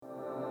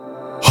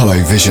Hello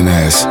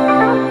Visionaires.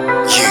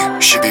 You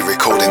should be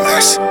recording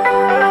this,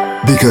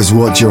 because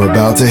what you're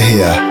about to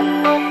hear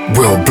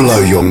will blow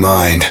your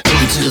mind.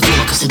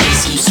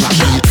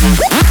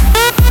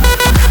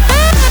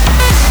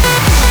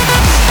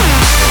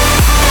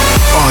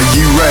 Are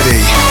you ready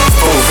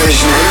for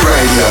Visionary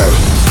Radio?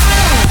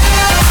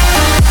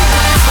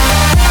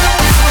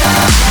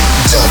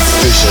 Dub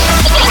Vision.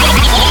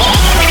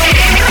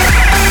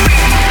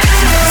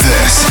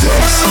 This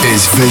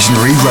is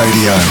Visionary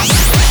Radio.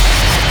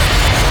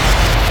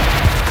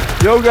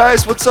 Yo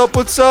guys, what's up,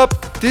 what's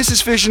up? This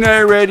is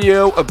Visionary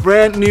Radio, a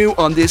brand new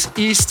on this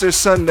Easter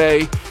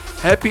Sunday.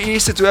 Happy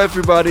Easter to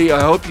everybody,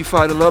 I hope you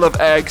find a lot of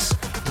eggs.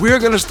 We're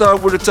gonna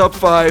start with the top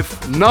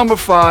 5. Number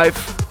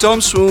 5, Tom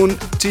Swoon,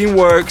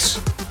 Teamworks,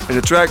 and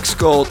the track's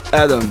called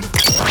Adam.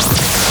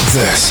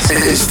 This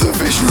is the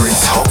Visionary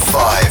Top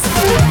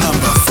 5.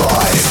 Number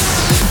 5.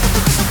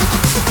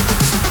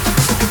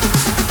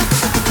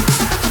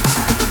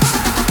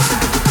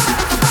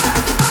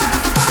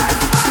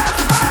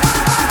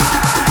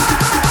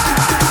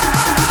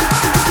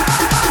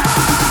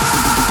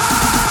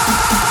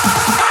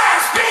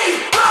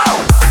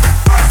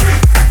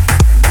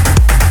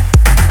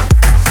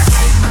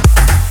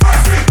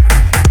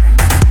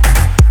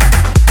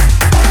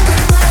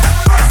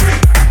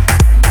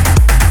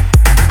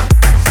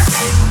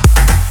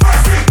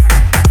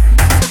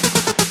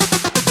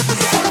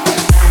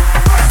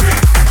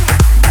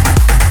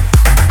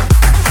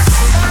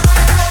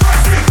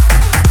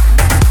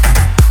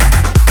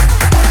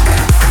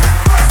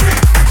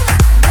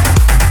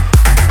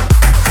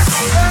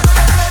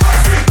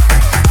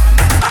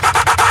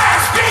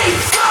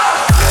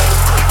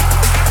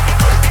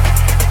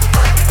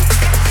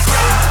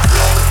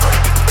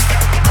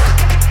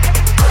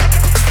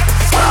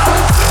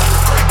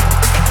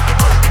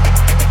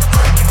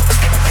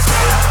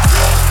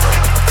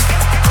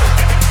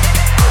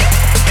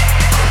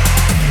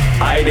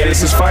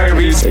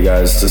 Hey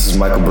guys, this is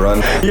Michael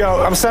Brun.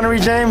 Yo, I'm Sonny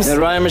James. And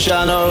Ryan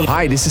Machado.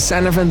 Hi, this is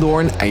Sander Van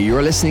Doorn, and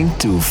you're listening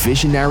to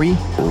Visionary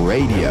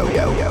Radio.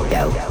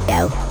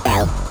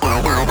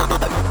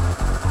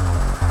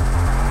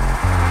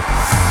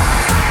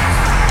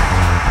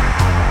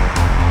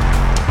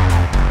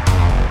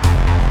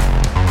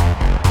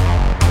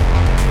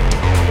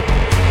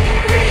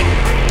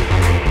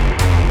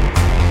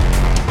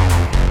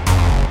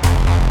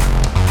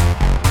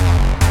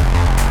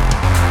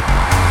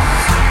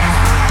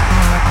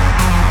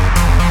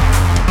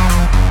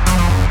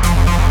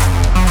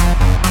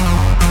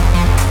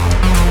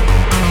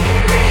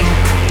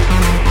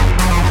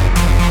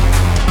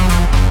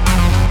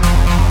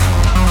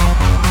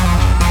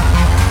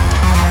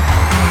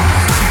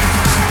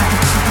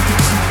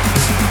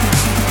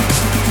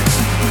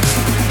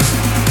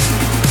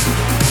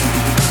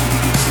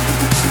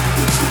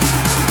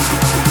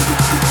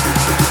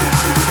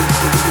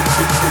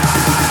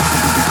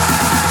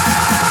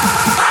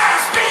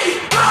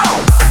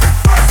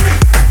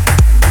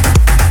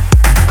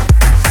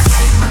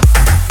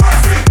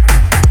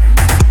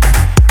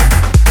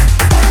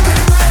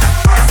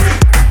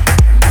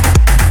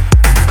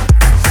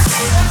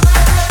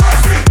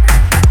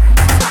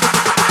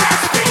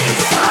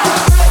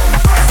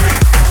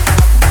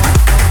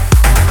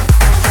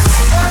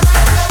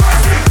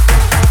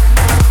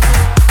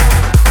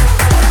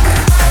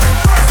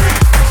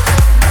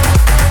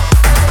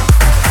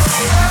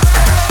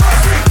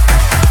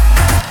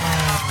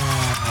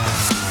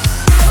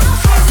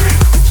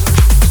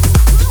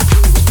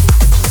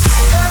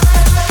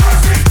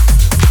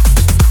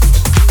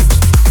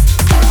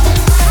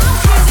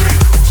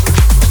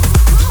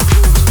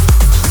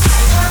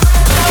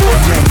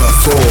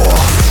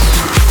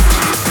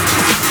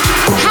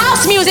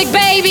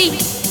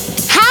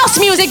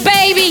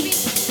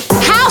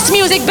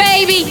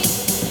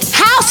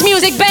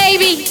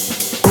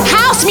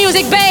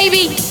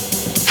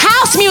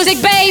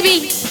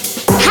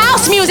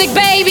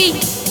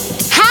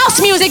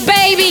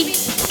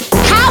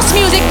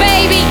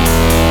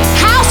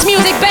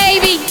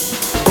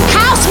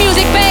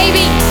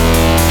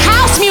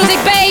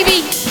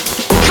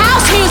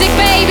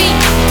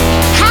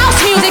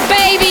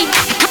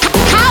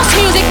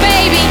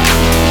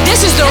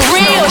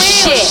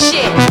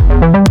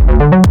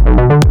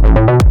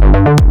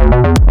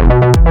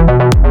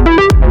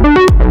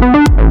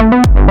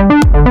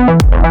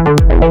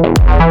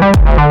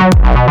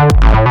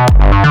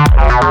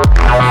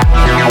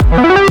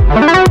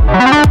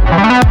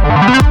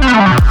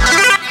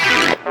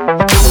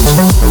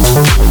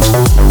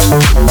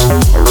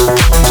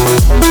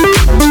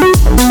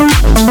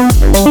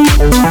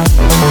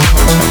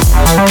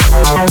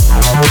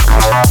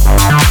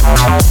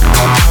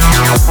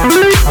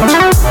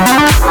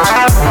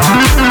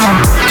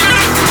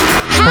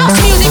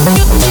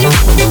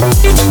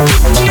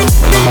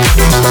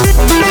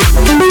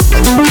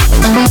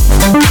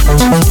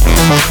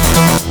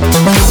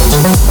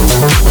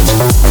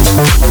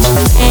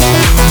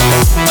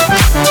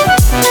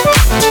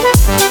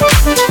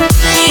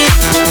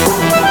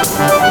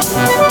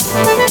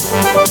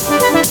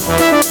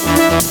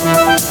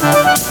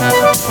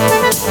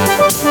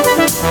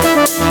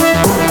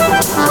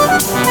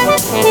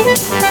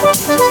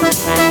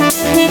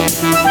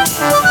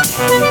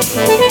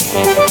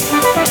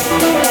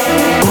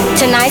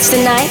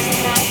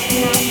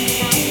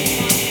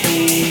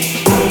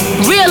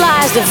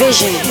 was the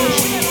vision.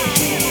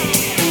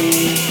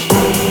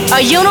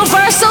 A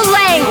universal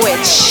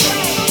language.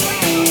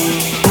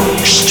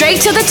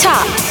 Straight to the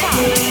top.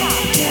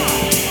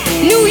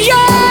 New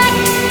York,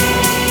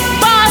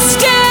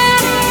 Boston,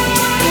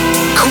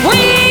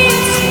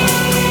 Queens,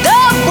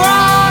 the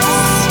Bronx,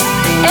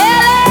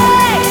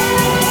 LA,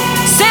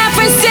 San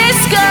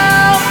Francisco.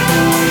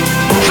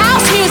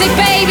 House music,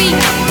 baby.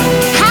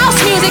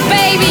 House music,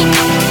 baby.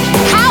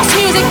 House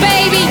music,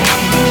 baby.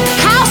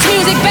 House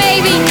music,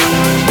 baby.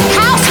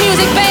 House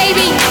music,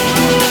 baby.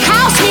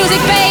 House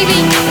music,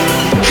 baby.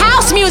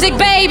 House music,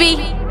 baby.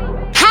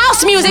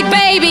 House music,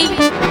 baby.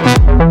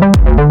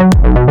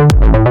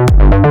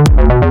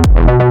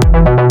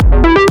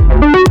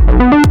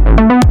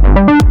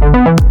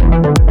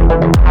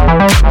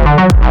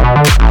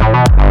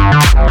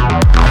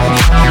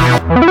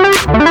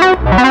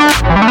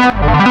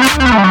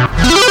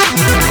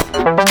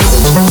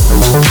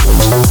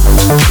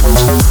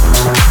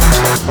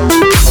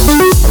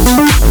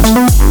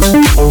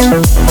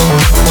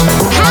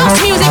 House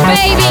music,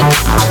 baby.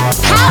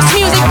 House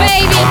music,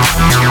 baby.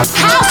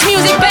 House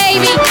music,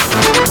 baby.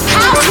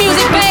 House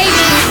music,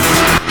 baby.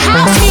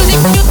 House music.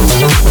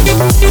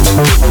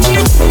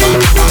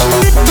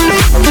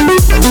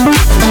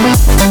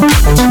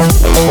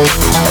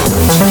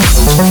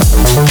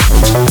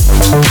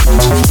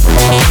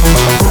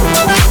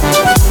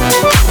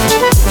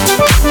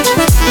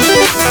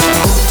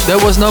 That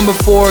was number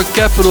 4,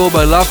 Capital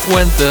by La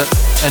Fuente,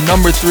 and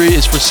number 3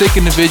 is For Sick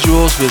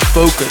Individuals with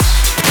Focus.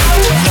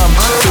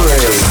 Number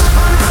 3.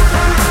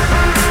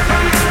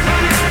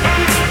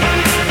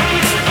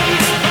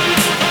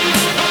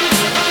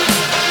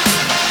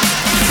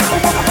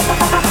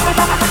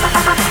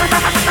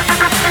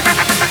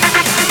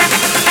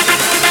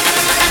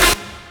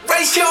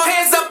 Raise your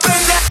hands up in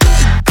that.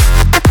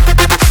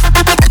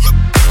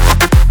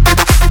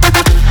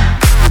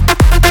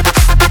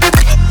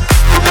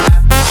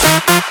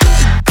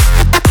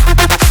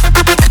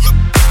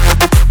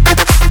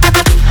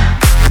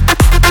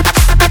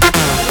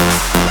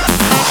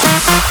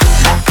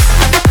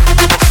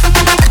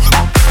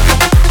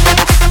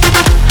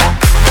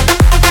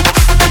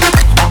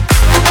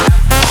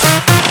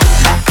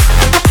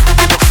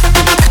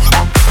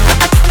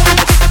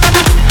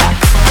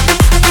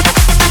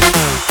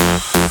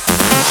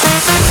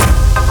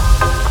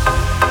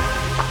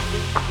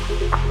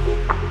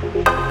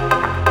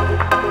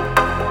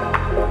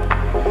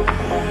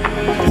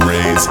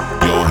 Raise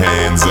your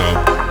hands up.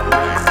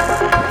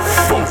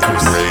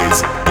 Focus.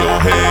 Raise your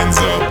hands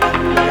up.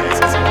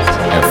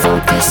 And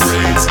focus.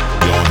 Raise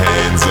your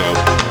hands up.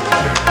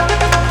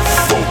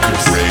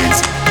 Focus. Raise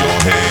your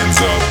hands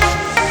up.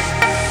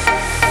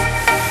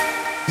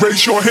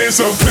 Raise your hands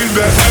up in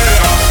the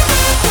air.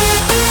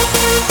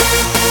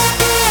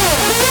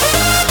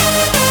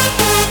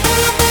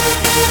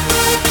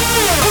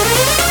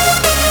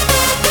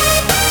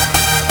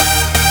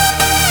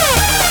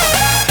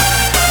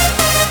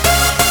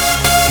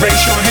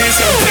 Raise your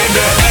hands up in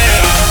the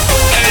air, air.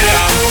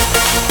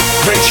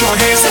 Raise your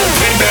hands up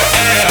in the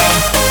air,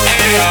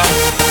 air.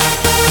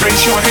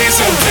 Raise your hands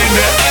up in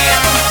the air,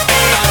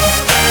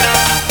 air.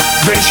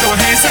 Raise your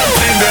hands up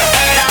in the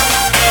air,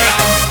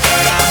 air.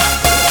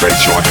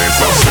 Raise your hands up in the air. Raise your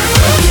hands up in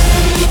that.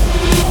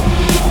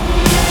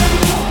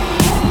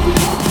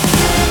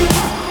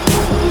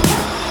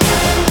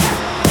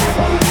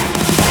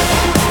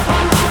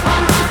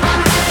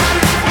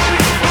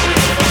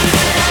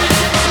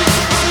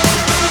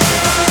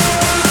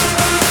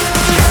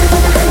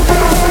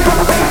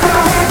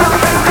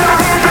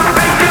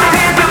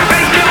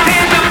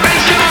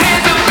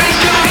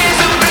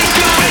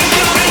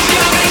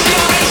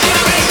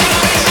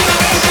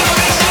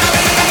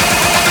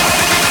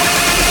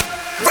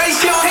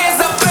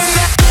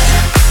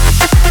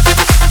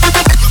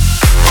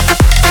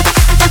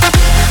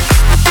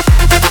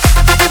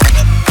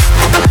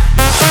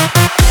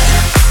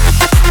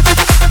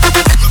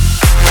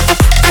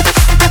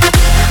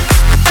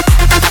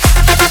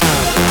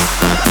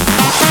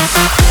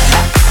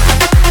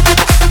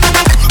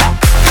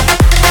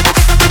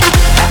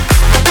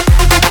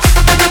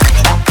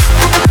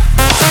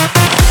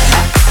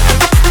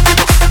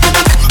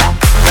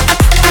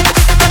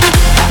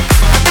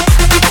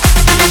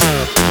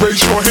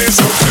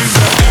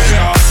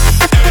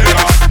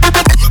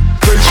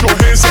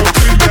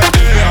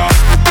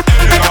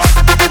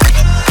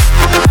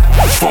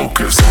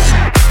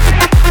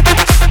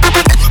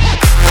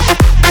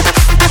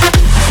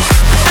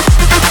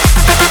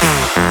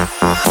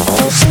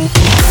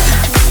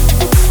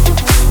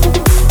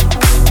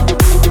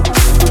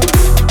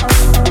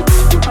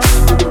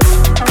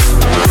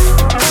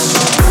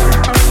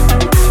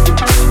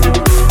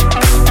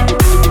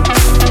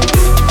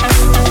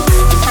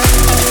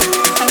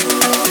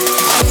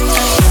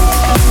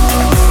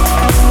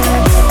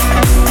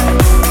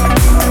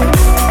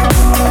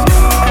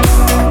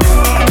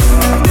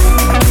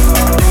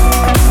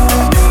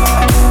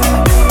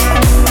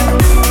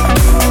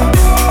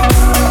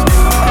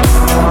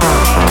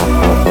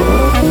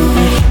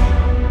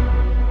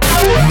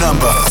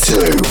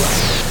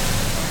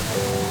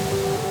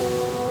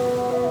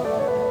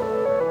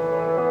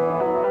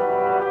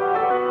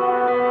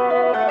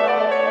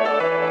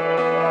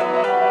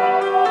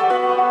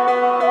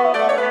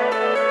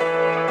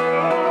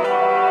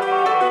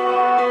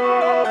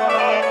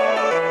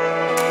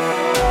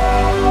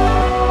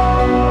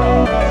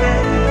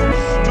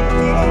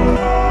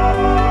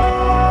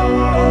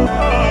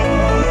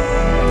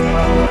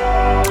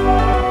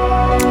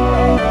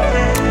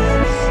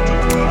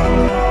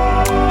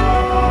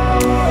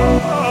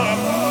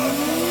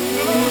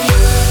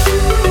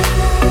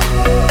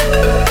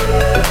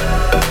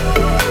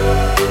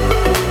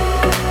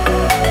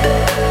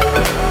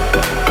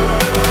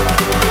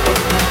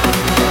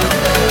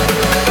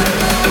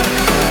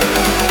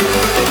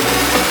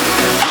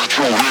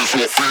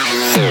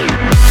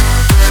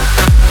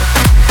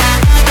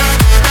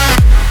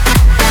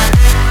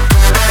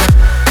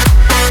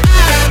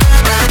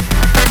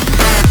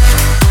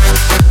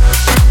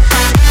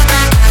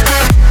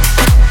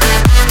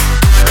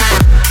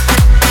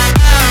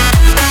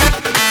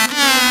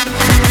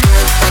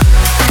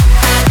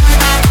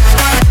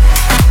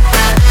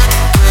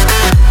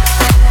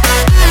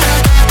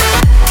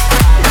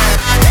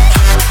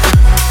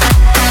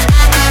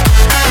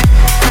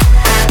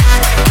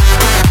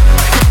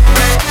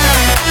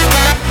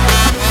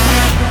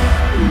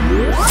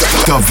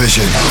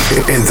 Vision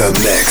in the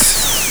mix.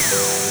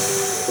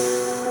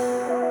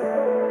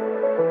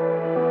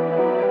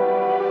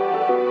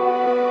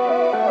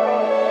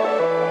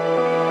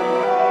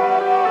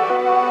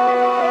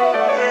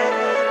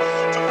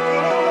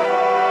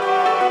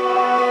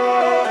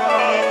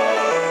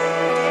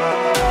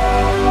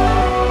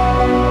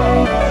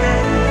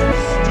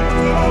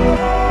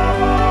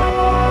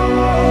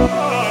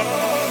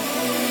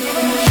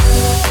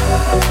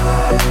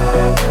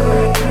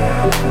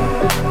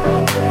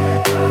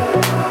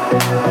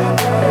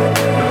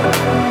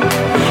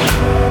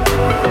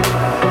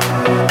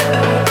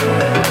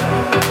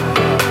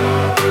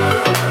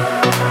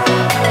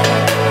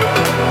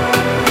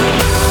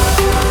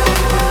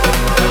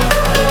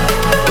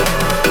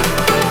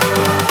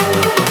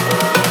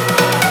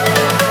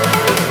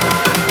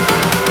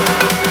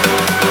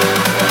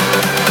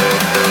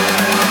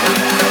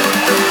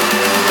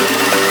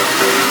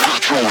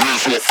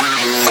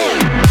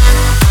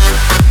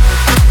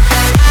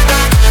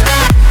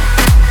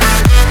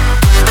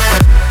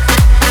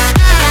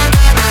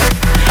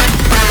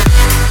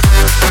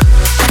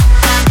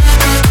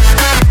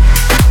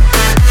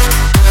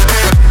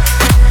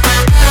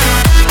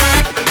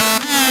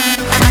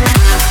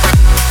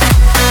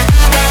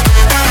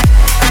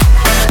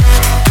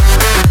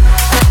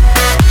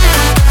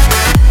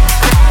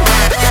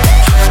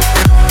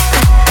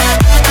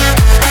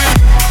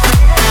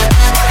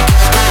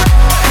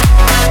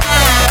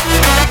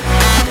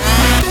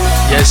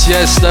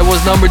 Yes, that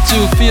was number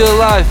 2, Feel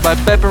Alive by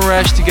Pep and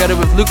Rash together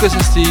with Lucas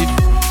and Steve.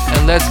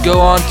 And let's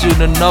go on to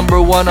the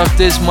number 1 of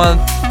this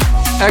month,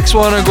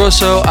 X1 and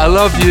Grosso, I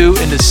Love You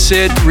in the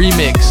Sid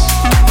remix.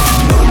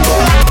 Number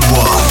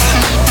 1.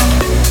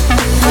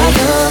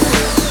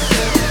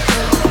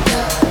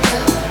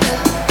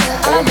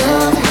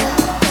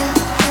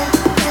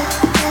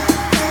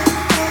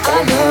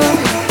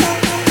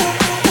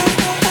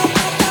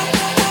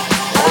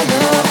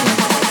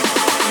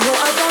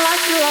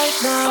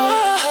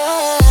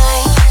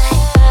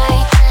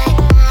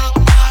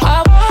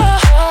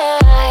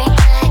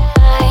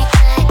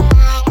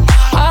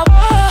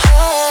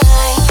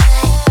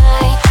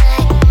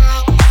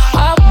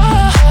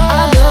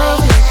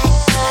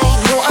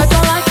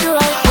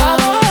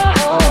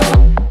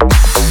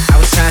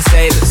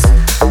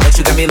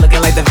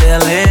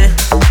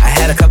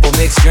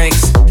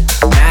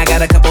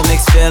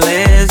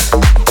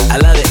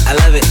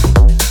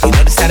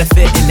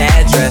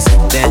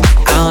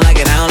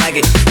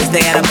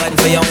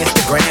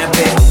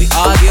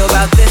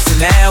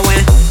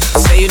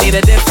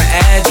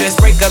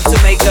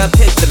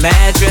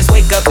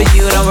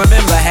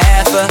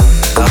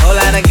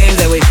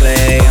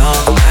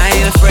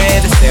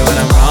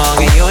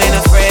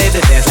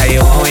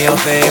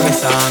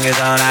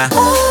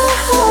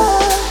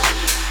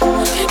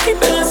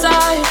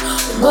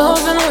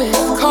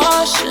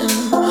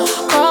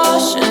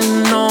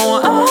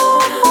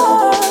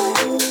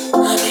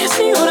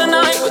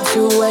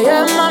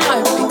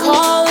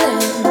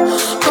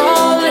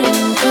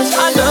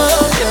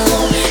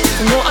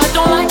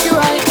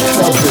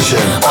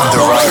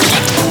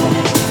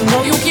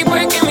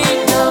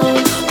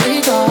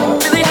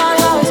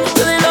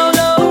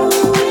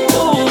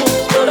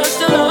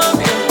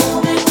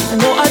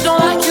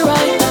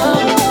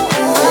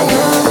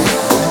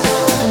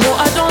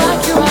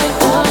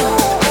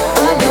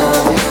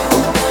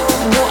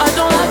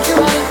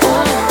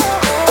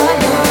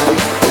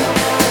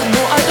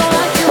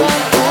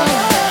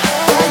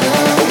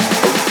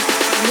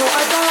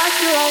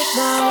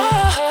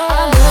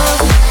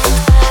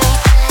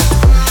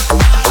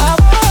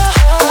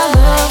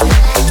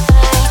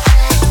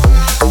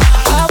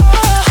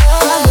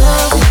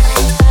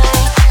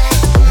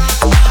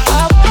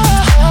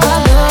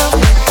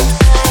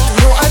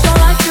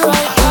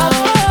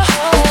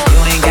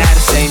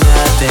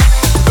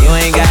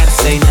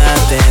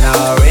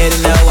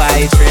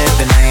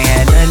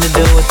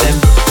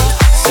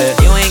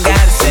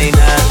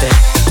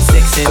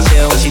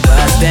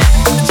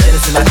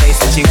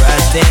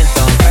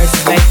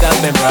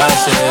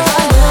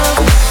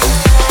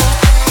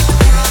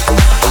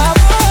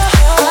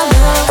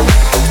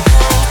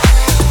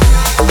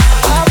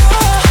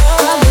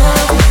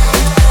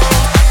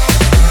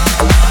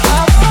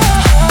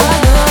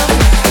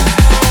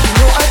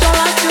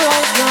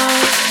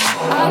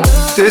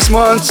 This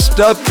month's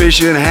Dub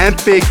Vision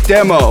handpicked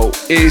demo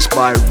is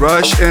by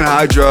Rush and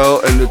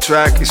Hydro, and the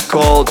track is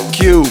called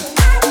Cube.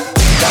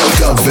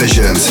 Dub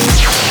Vision's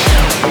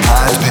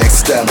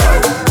handpicked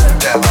demo.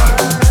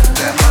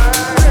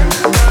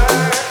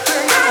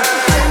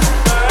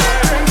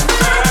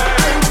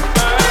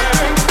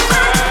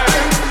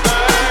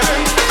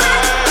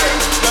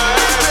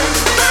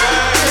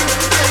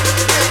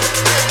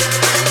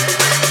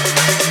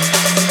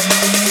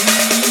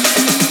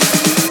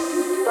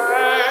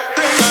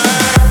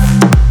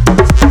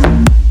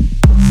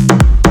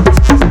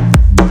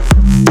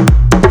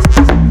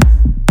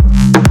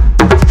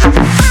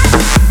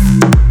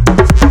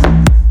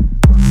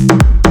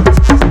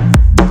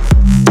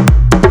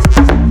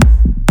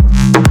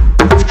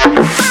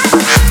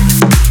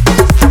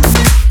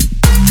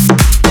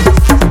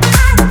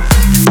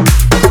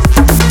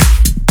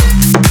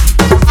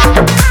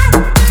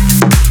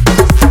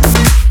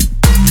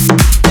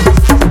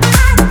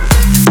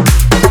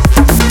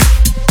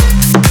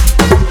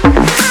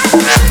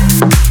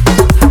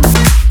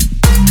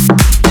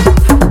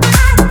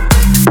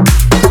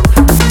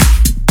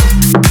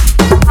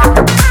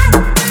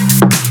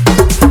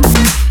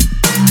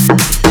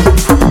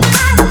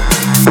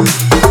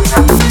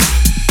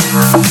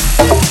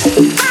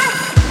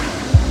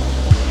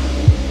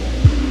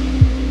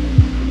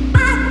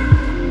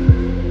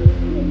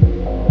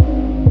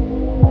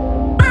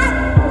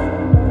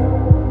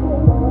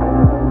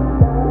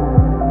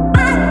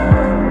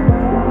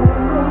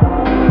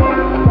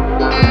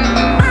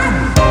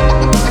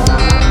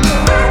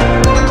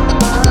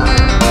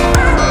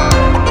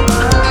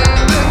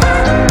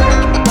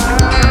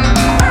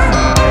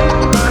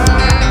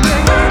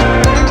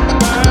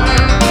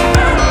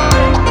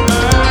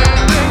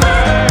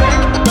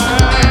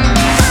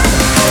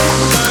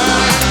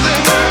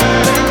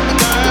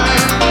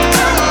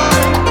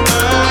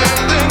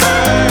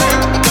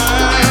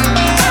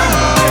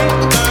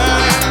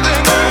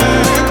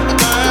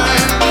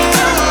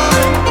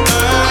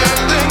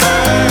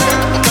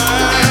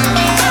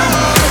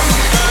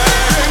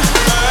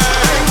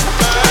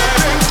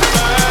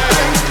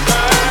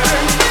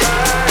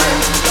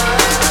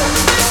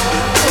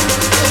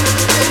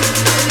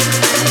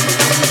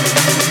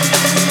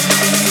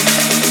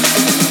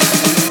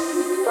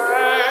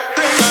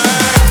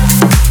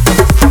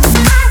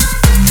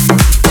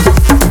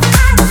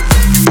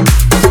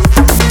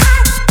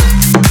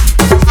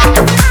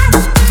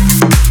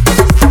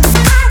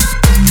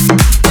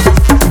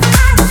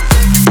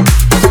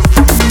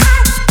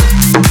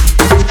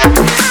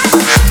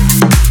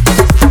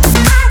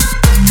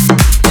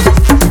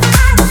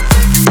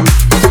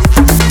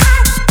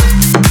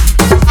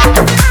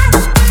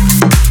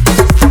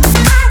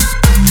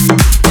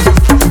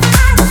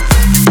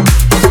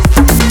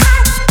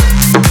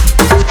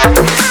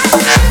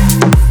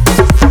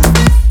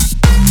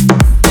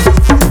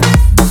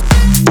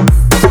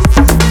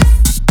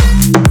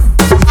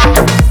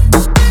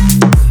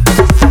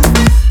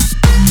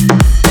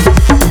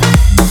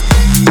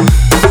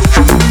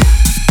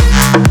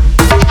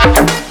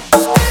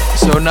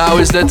 Now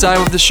is that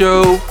time of the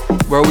show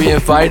where we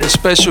invite a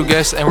special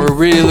guest, and we're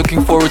really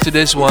looking forward to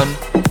this one.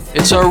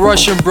 It's our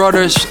Russian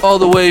brothers all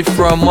the way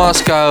from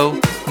Moscow,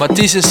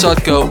 Matisse and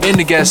Sotko in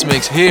the guest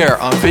mix here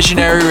on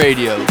Visionary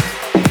Radio.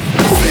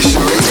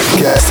 Visionary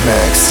guest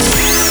mix.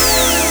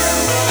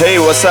 Hey,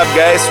 what's up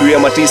guys? We are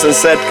Matisse and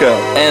Sotko.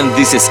 And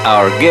this is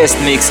our guest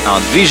mix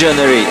on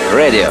Visionary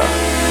Radio.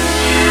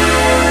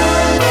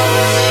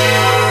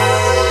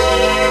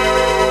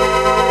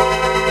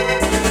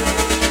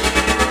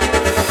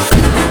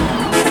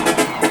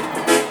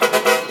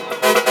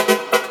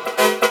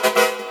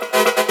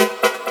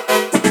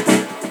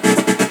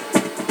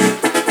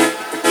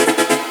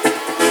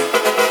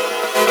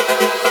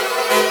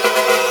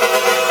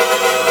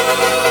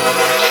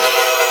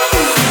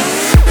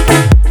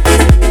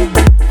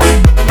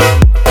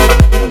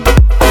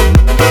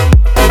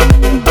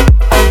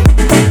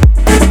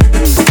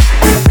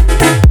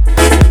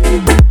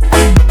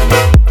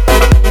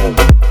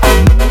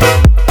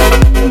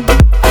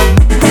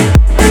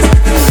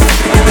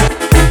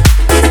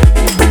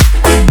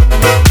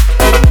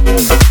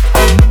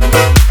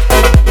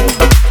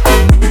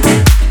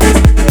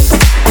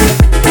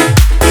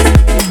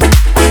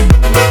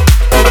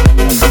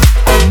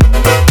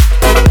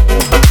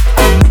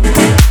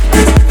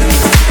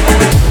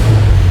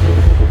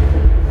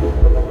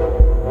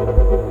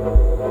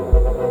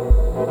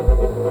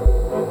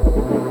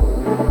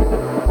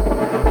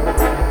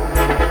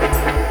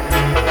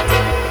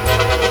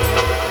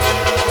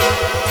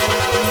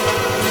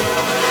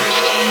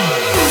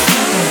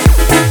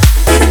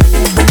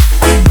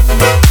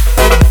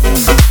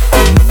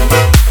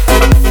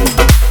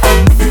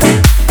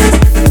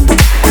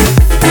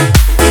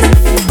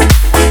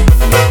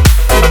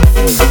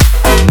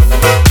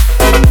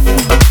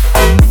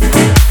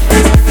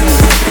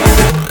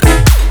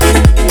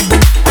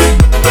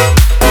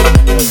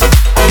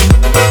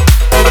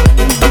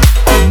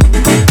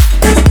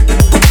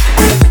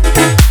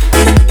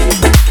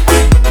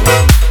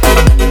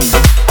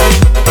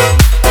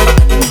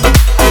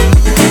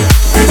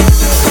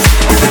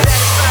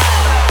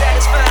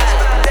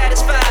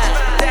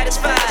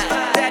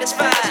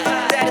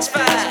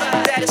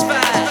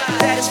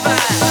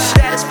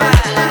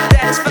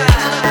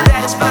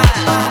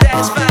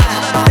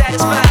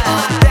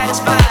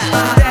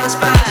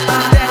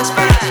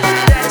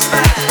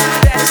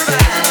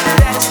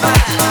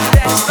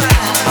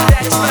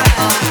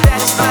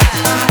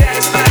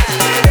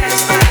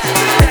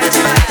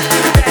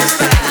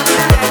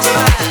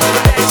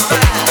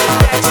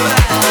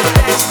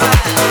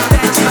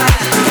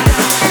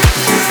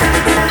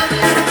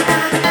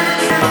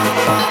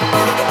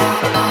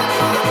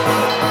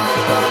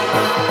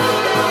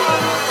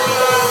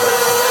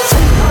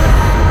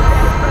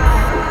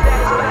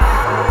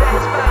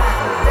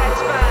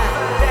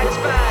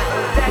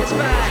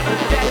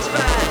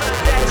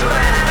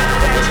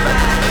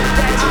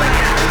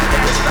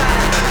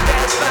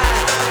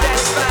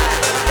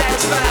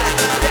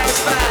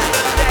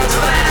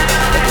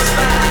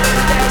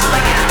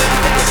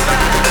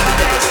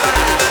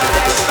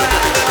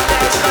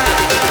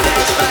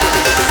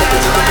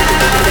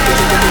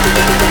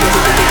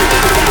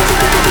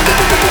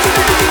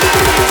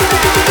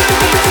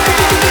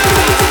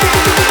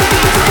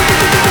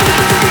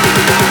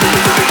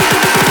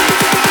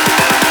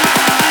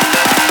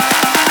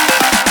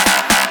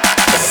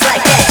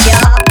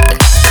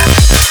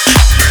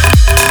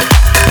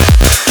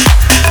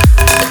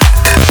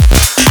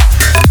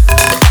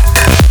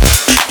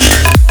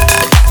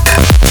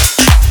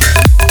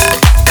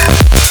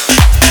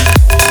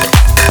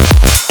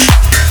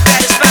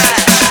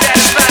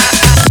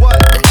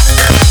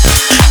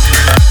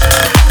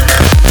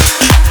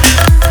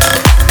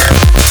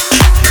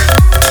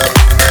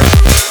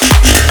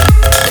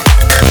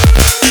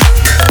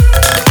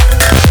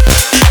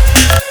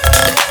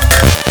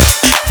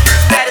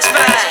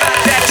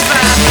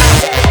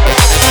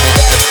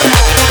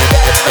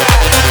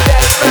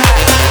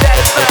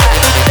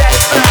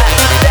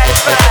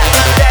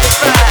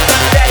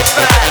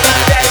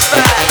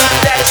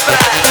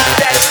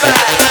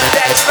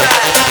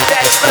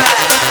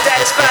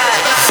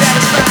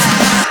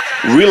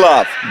 We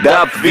love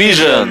Dub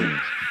Vision.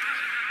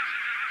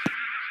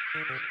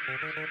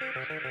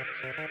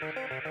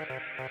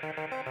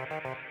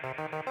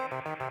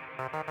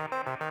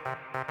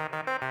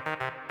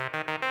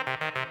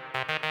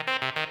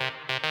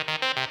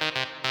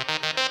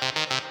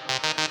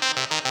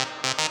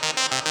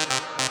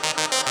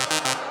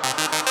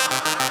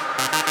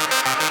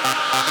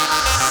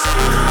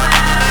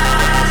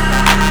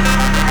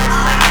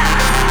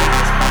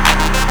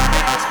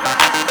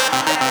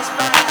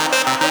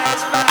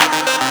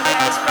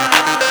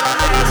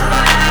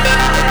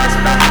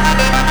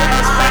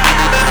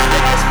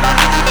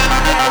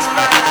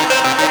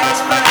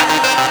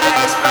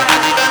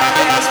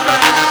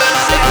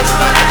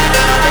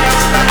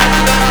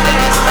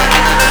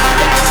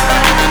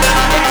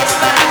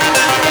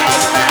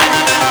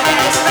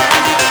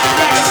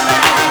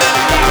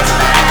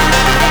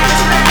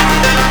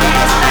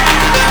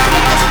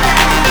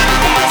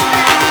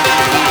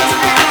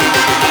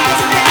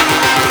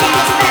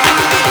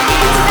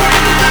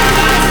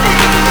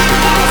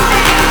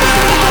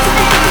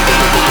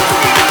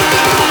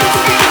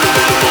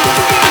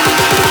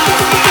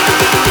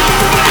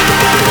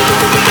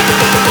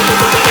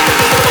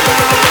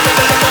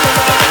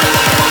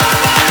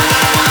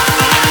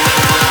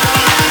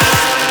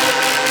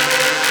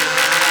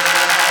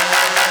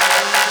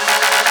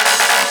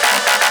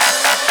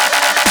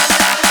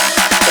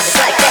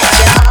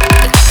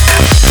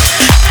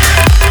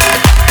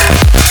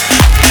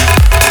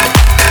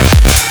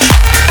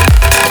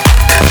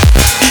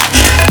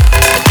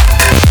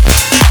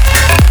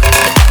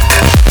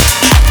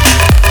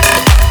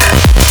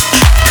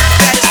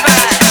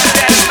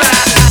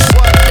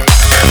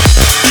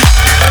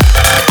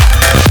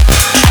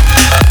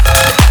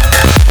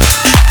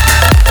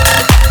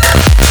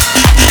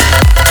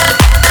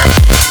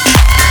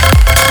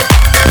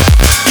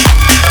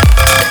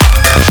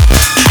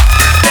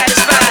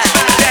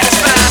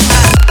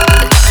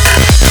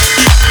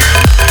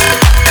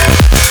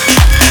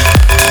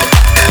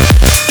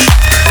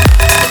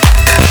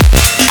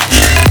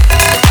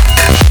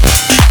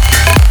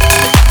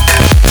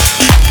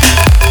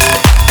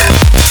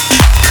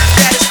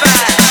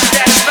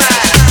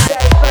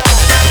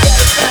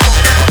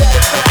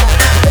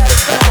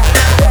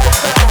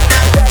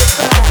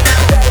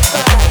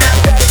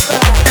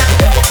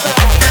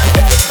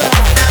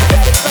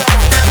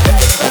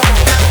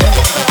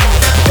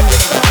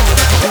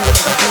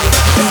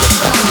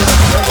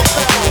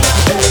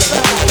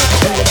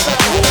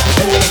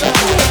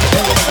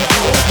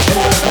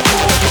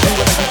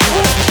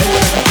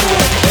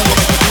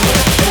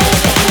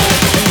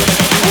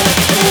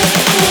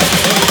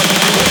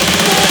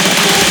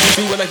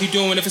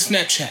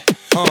 Snapchat.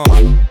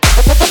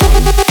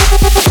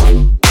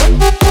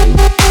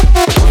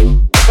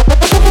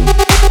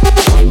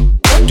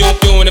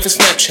 Doing it for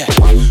Snapchat.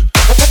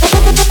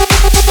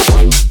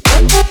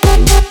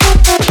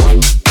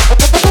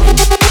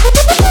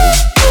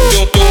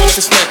 Doing it for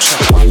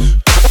Snapchat.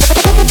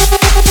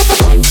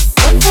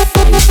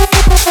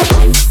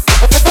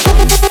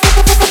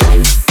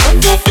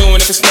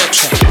 Doing it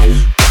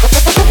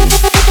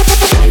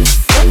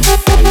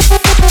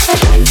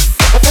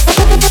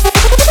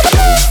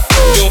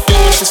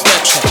for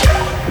Snapchat.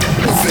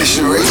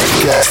 Visionary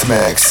Guest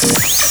Mix.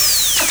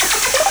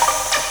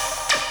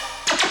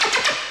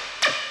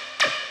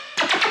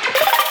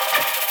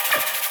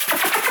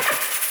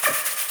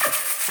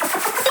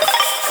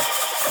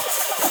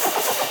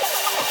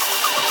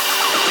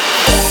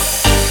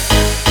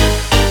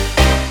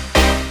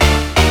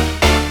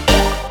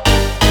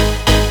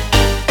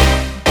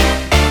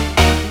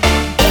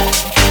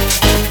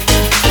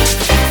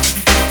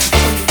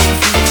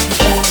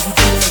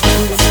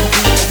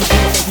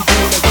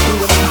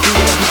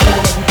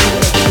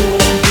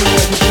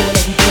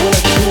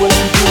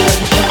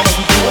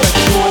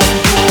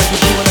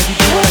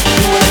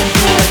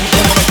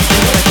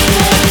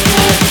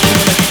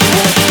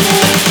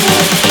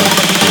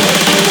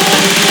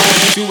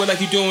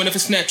 Doing it for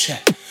Snapchat.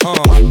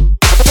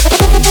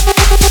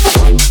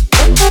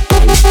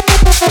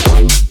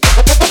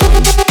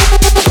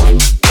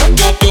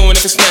 Doing it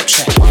for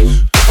Snapchat.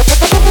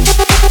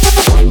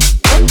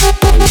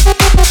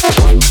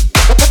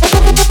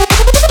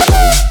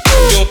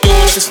 Doing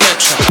it for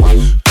Snapchat.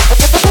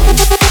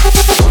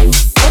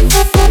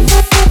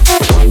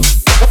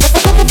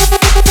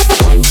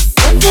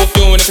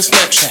 Doing it for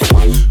Snapchat.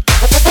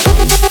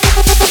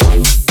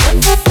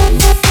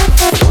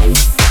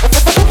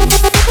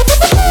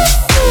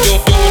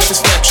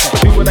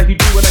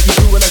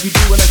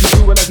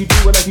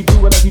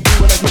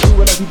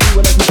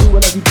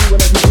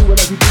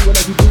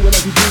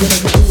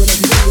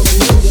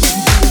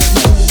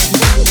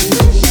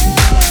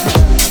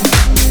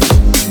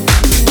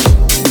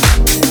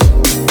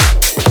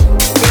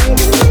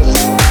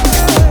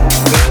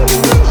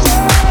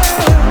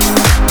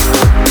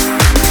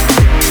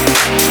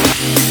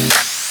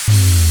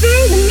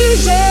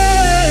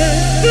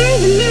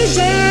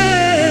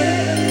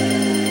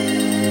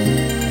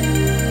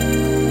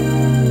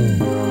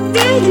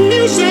 Feel the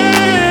music,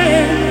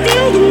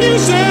 feel the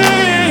music.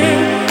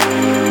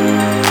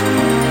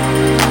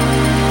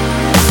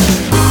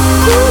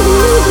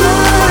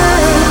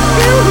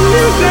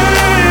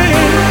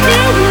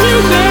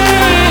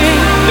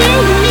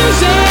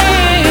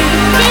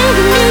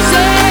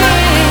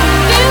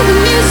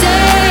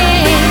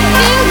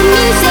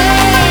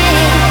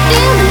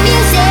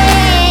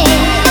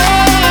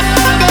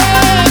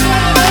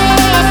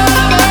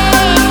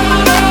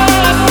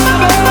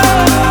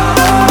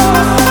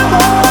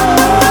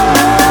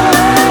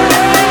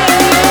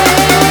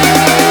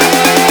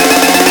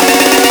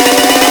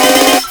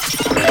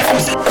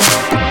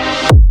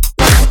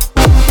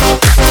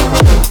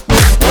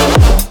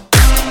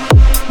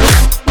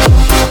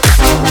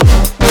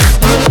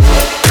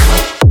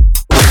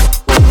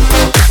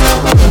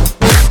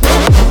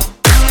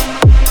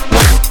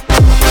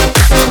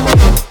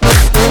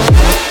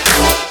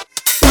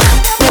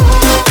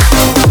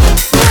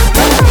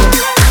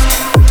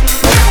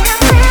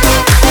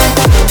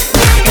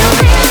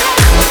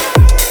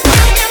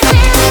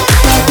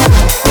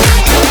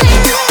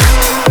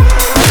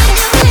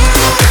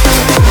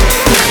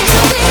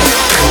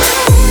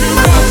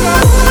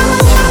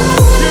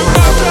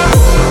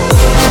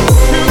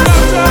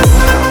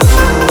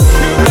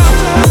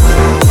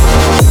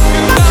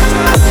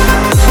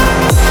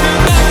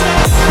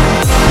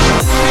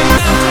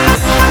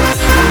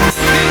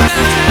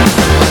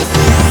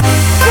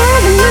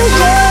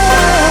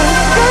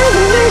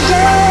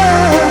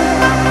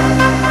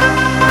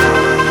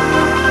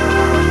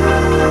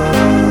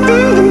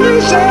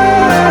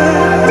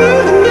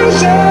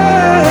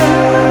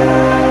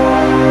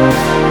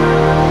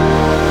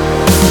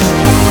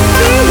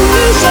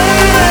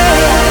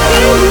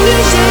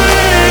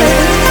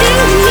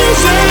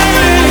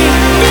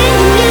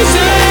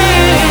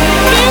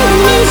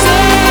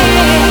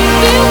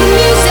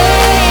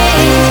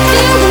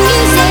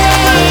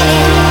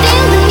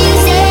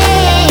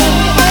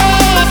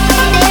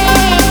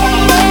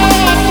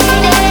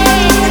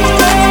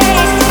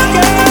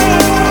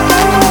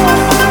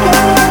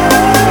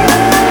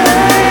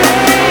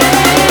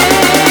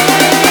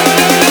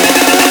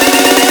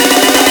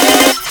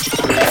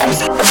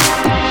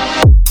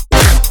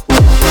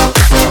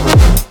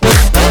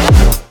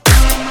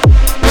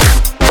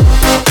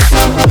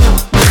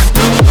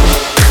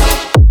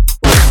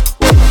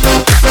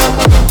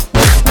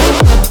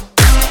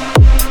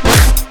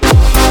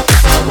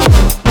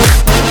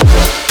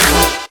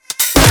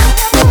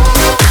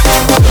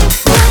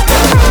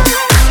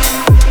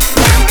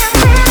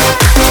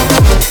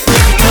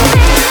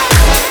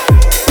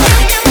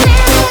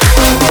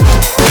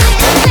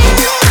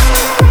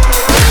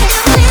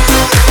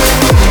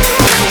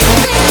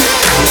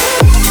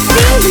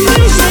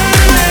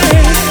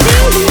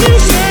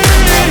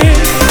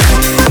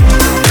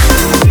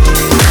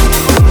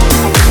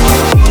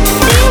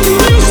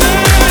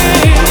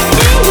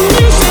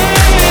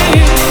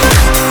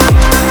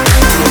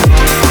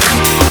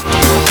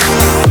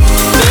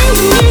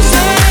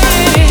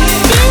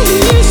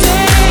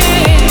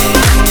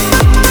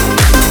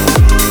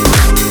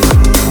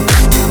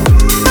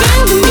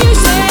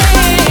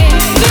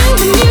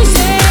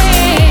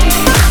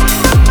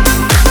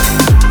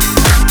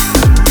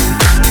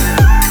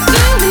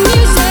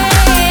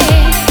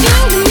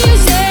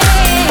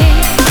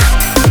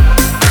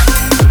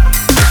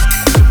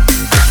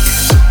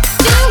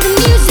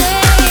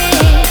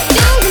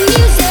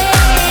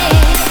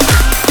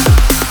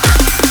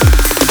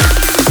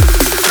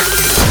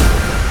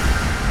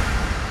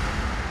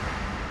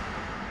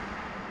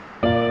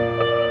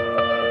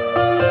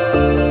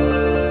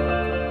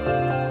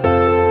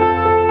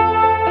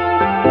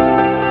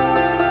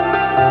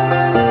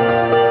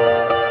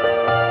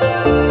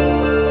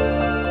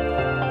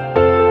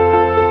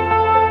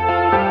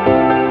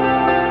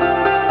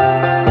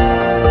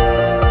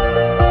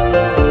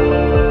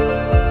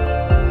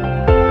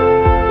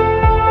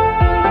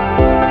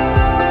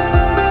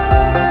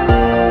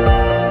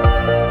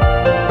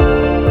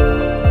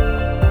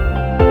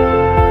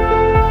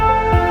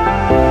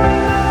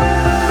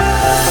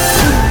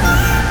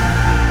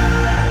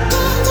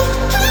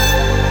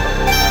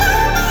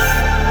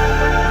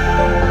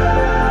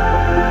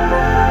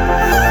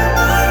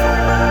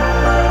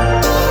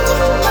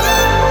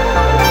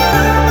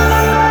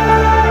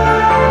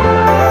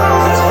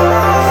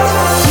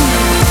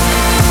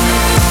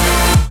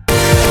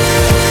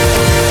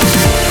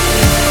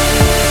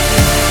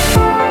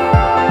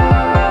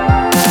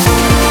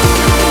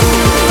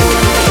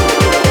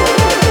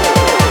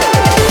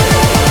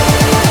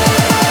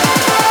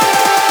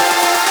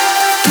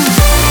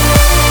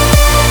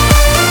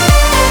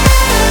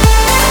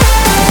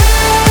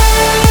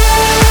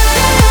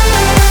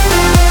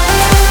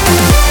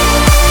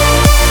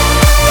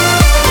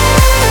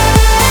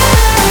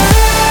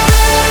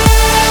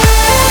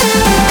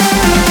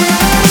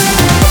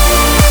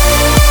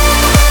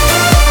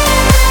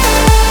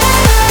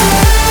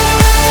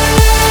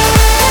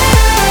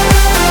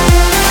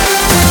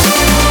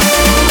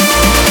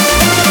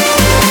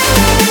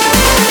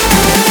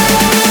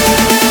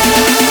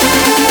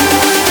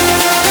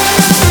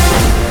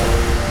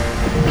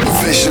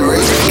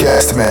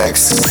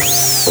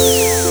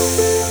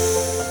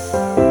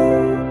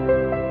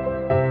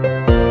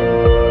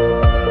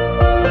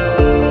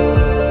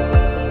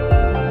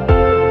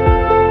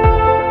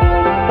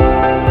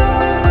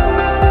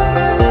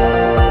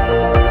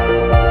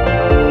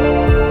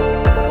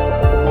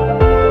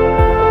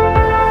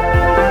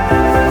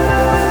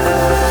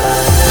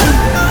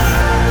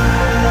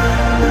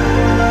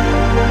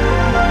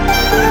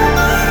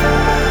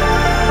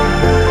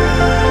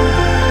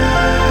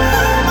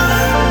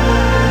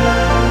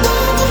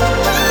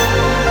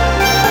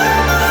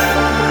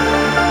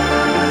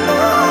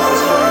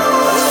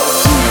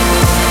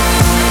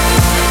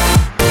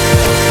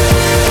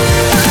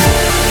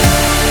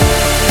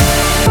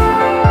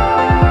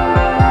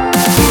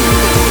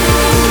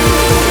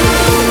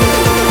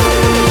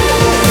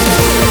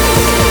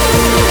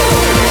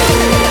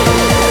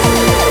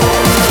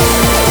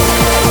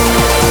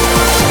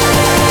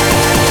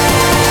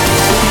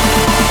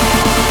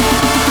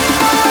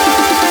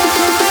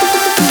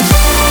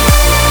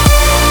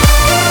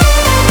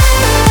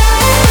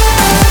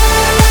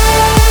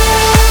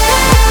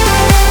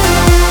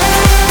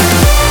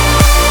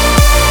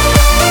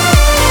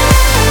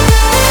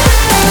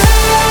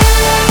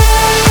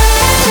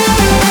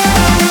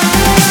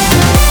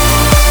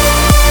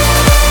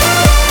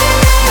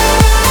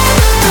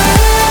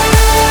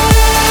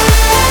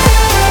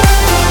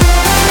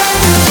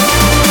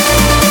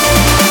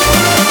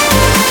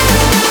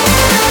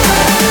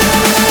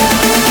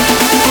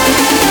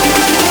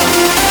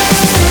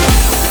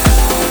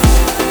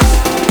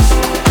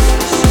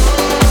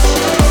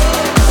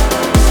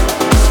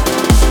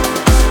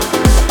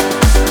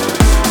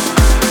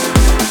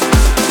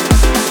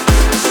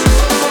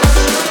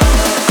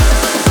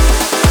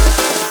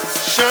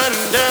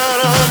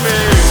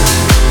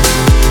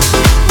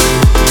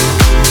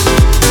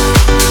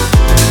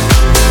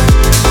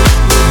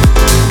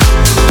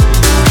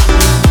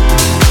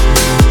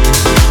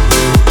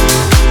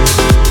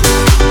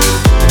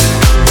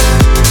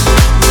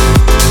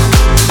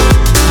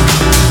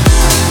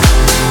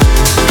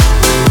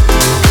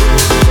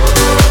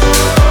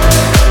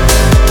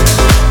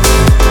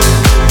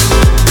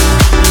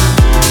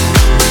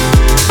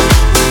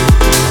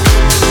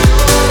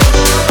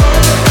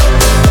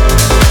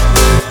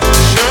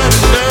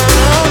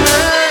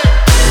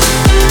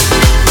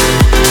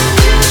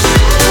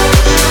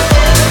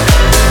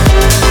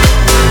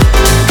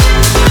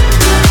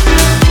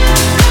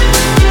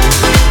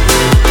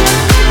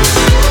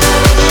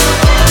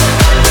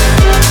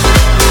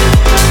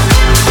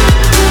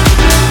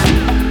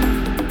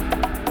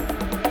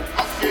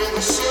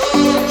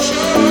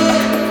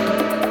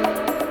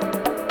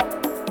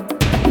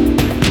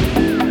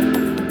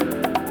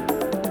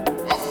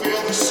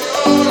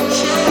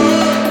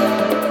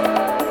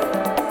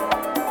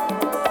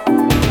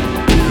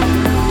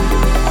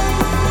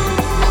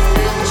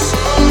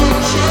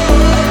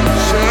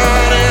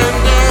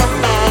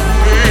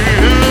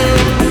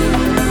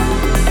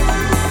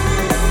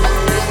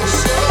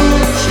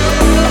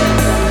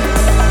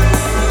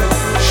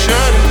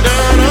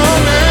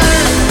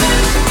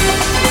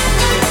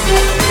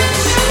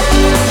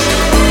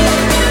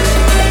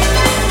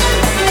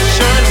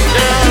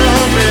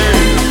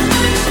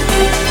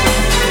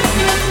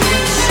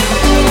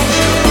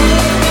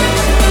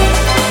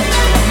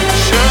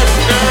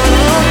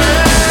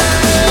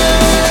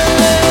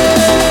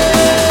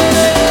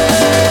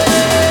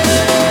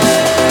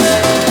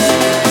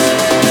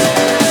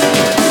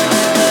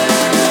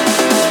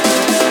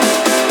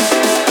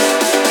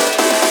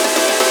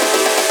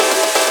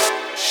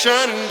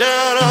 shining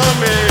down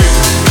on me.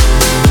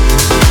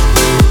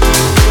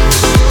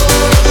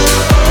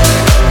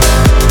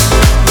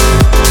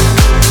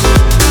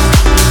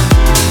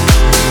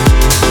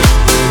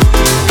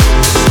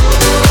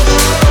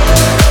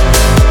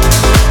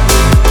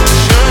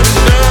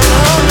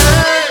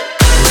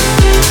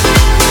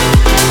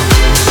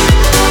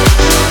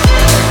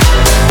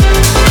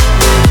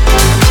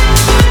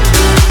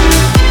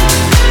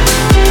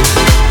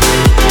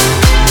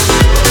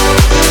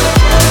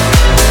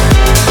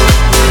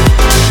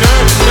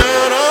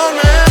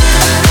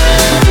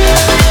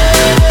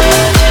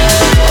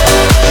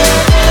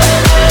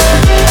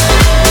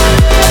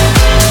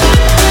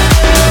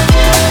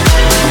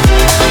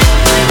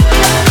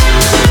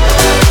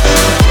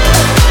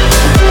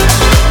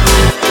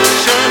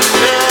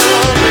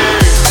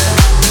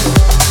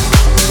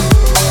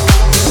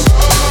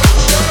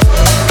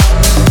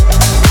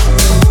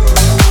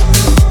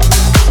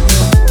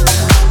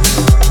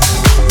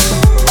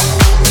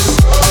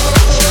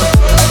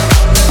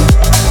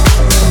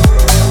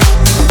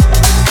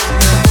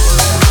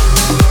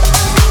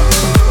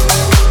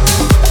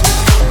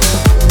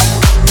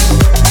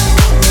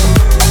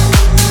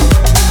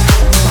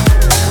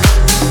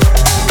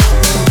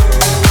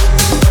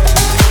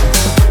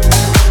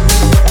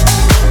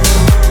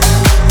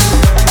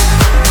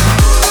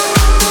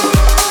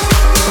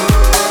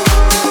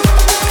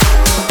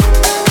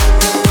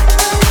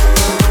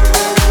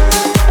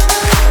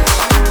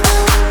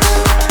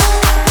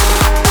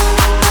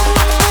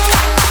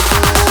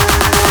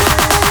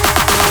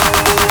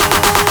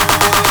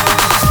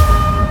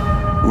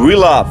 We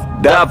love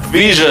Dub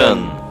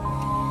Vision.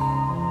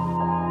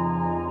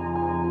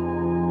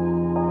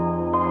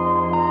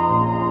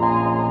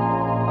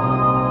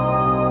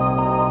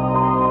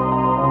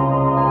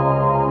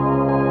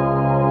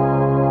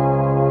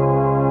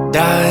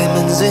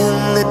 Diamonds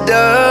in the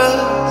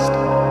dust,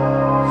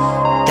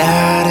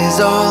 that is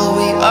all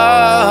we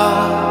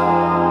are.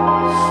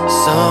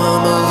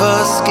 Some of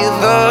us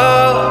give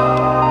up,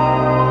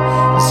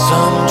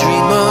 some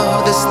dream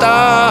of the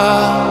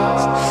stars.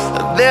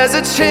 There's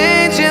a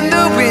change in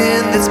the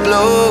wind that's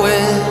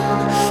blowing,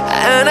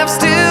 and I've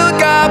still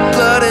got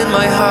blood in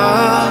my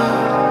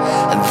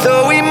heart. And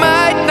though we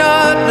might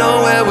not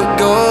know where we're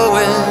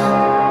going,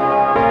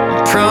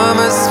 I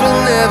promise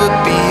we'll never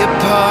be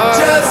apart.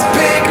 Just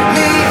pick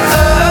me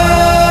up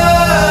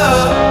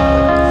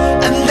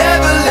and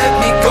never let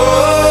me go.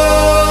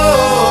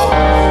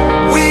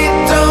 We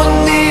don't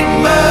need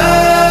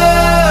much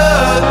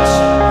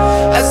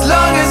as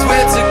long as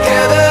we're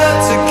together,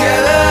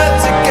 together,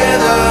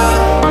 together.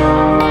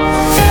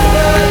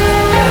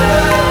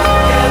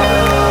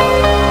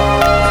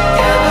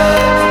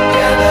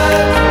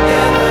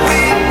 We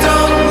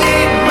don't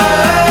need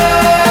much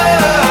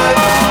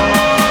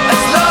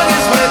as long as we're together, together, together. As long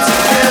as we're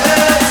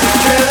together,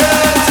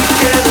 together,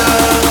 together.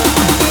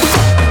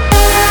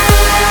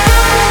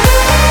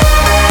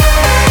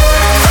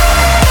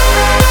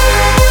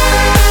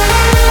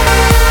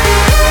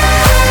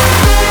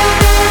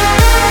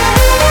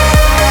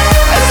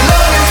 As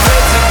long as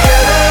we're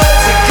together,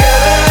 together,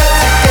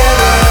 together.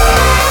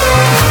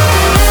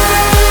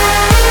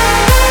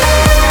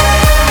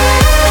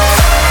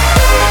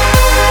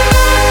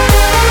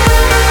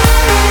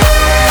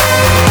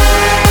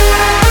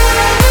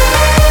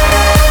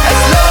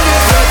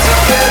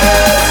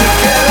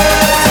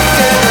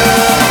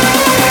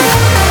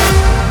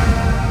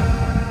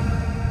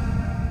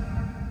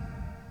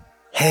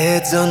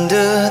 Heads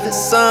under the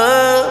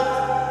sun,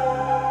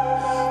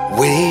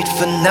 wait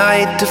for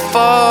night to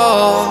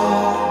fall.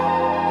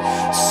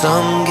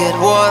 Some get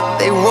what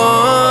they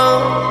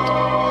want,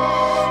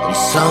 and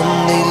some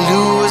they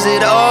lose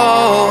it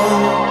all.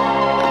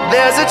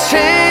 There's a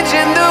change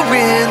in the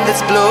wind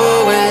that's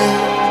blowing,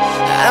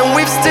 and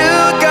we've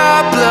still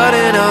got blood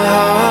in our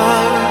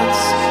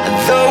hearts. And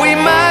though we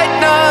might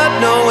not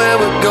know where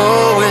we're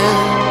going,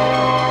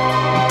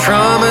 I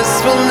promise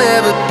we'll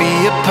never be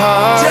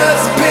apart.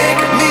 Just pick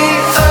me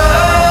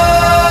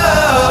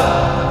up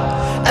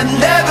and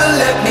never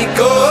let me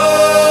go.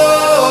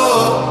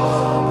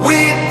 We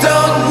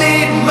don't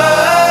need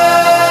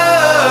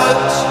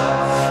much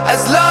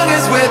as long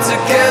as we're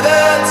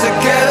together,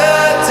 together,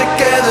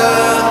 together.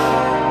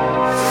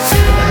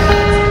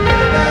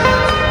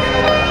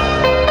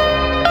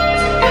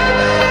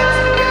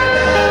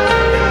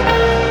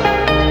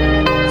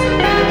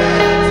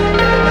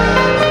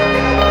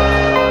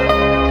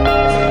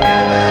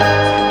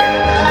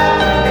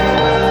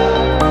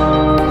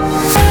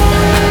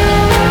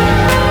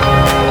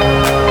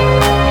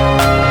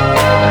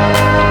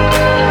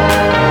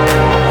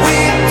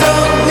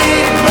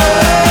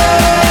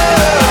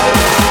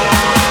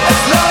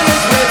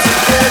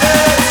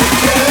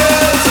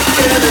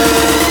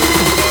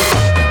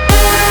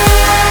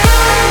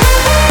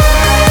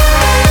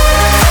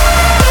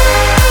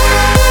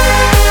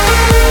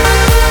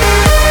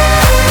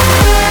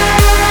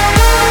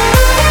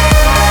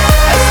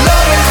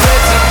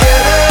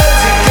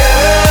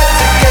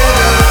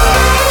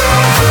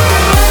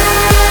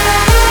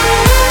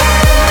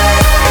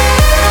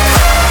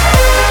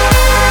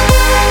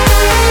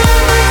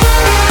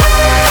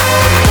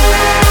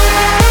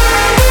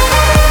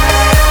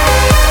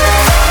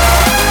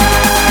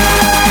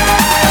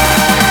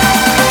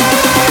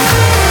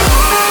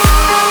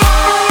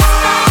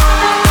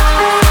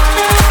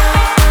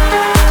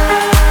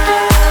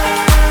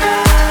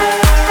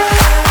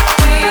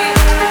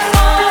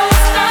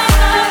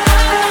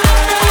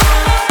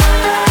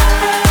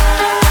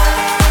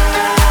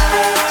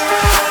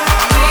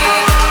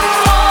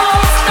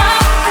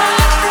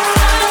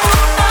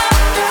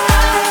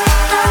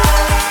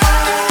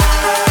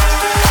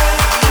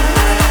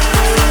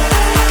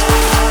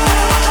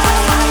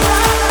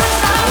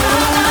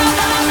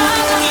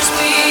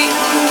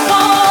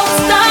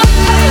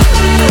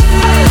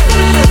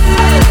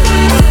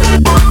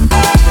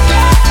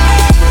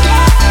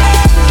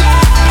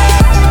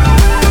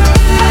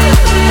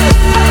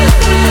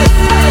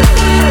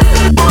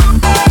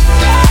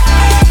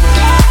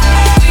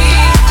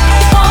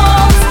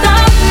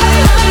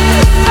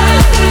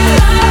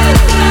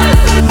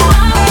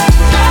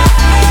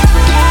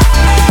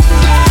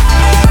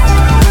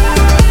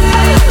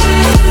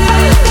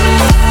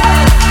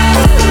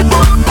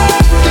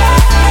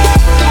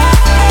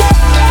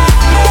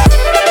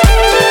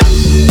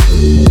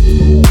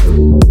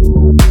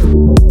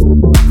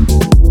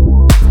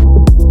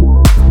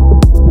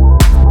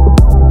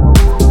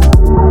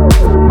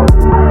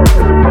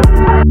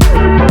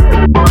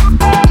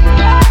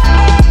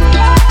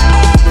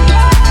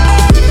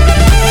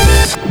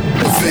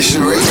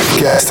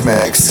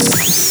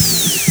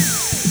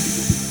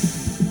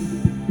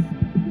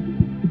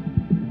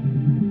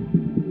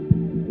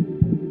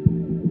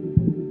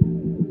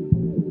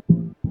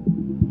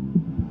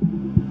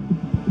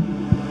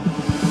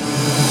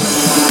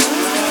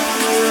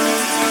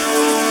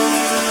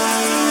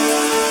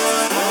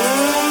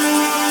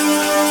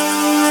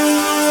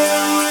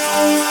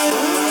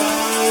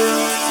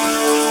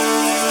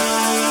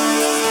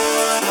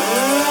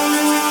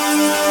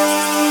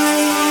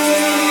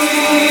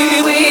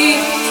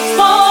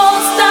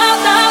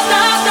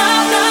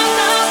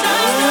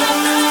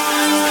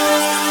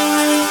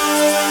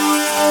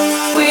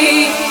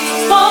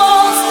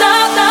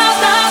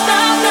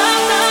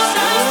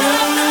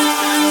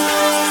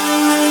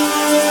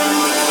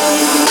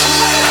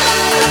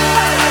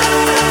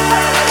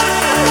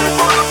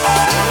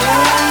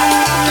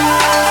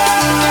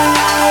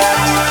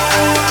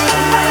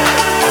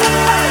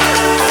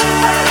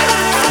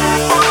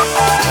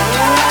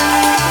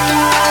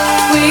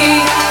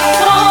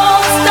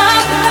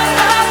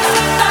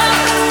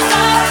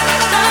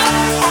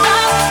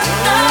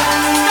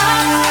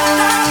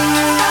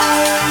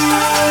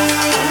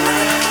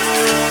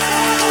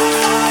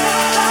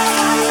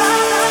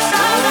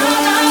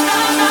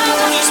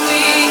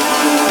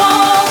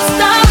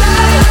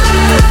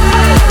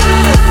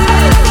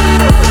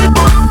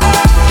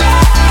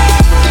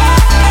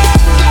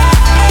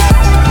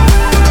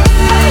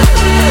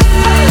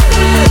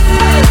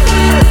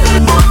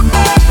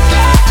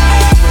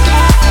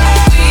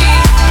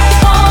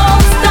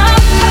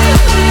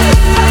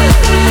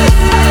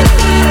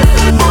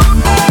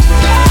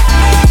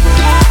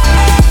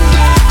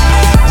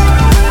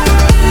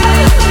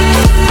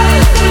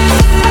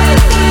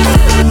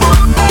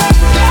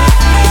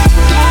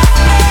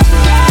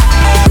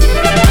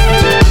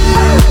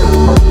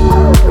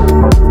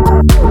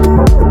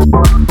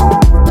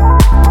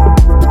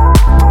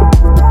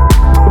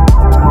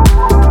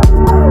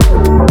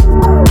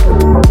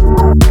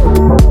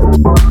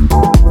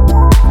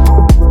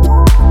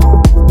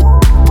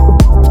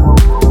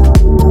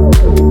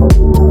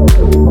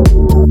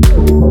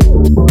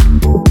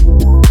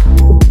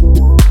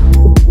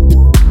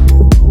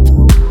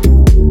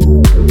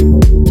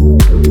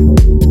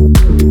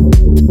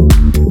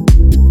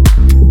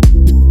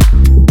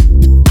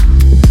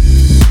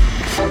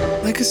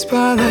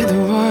 spotlight, the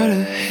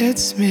water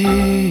hits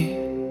me.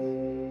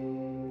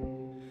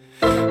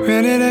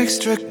 Rented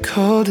extra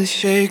cold to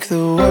shake the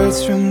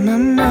words from my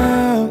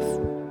mouth.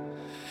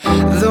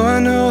 Though I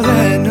know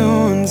that no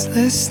one's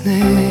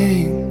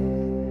listening,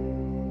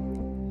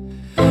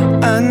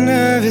 I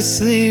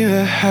nervously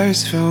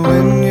rehearse for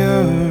when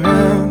you're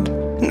around.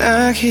 And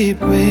I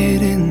keep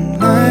waiting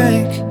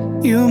like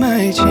you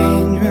might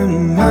change my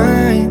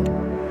mind.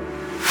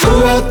 Who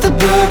wrote the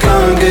book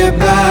on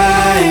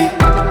goodbye?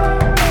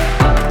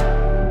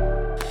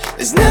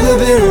 There's never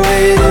been a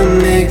way to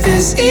make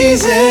this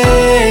easy.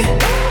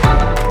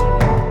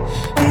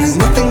 And there's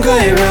nothing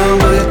quite wrong,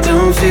 but it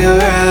don't feel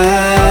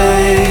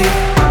right.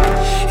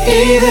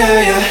 Either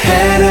your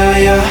head or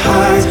your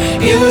heart,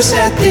 you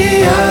set the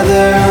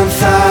other on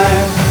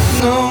fire.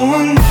 No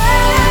one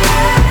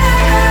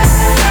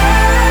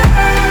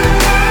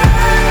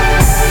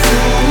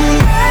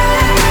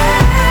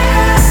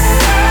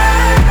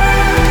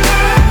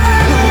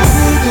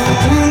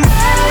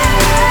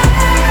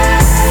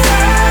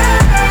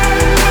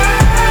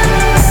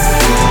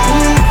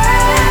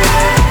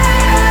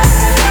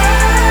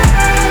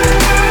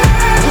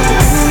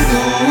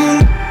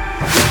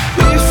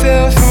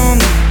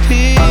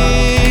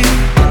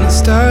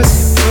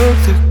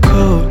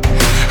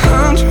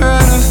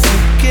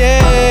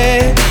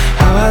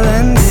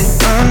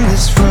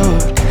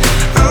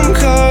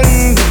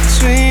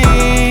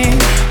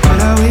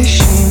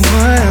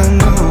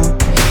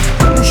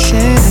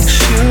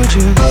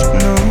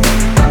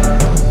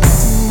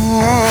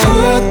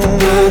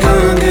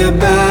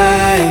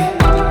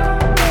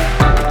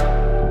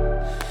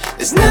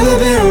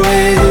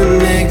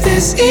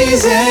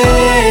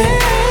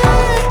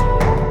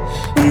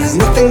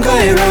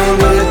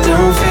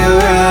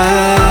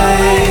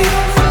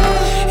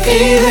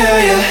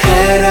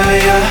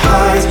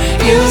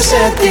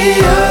set the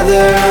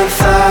other on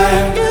fire.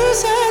 You set the other on fire. You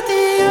set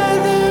the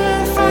other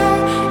on fire.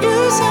 You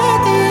set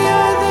the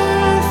other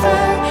on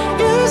fire.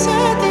 You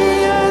set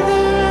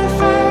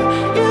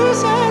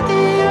the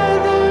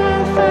other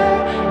on fire.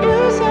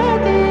 You set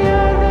the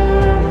other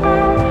on fire.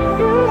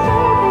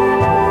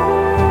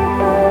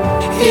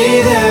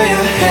 Either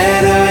your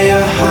head or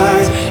your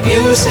heart,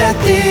 you set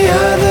the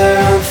other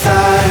on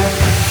fire.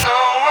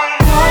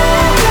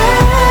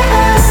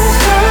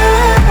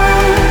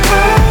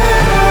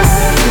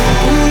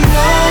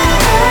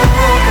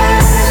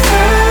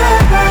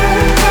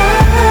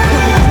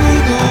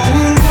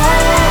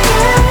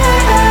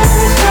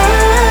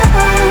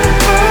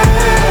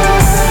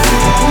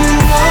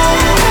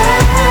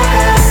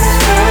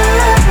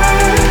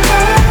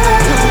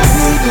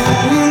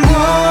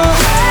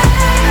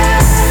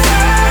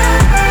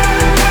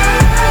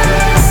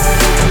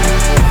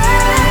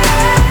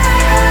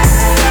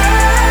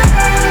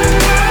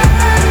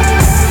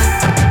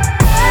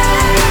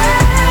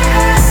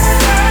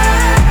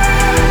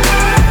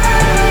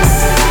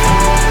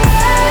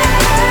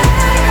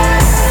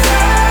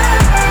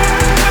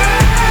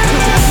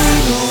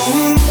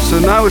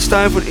 Now it's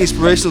time for the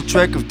inspirational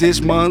track of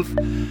this month.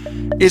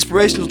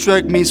 Inspirational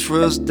track means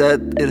for us that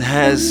it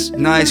has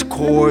nice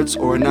chords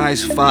or a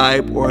nice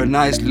vibe or a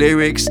nice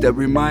lyrics that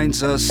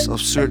reminds us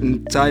of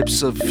certain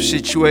types of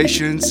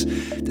situations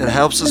that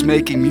helps us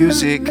making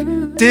music.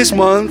 This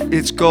month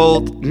it's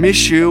called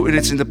Miss You and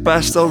it's in the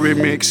Pastel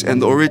remix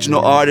and the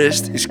original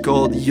artist is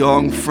called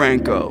Young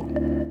Franco.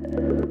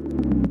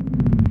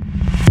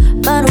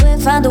 Find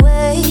a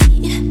way,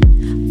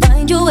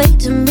 find your way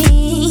to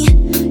me.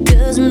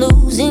 Cause I'm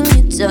losing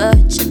your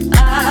touch.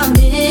 I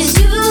miss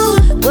you.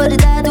 What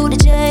did I do to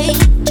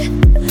change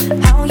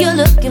how you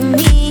look at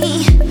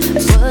me?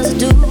 Was I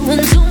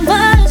doing too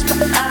much?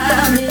 But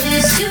I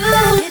miss you.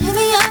 Hit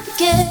me up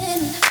again.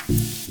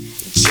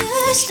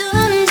 Just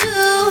undo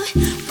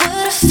what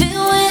I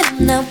feel when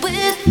I'm not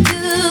with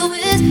you.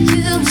 With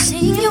you,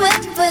 seeing you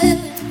everywhere.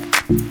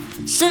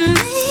 So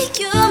make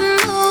your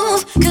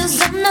move. Cause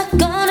I'm not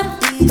gonna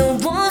be the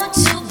one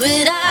to.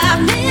 But I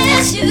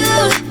miss you.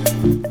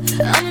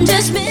 I'm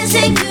just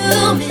missing you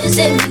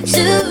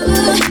too.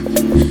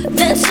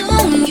 That's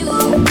on you,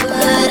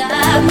 but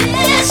I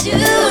miss you.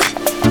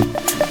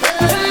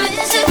 But I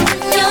miss it when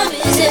you're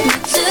missing me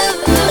too.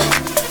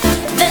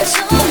 That's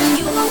on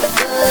you,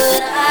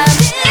 but I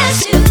miss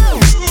you.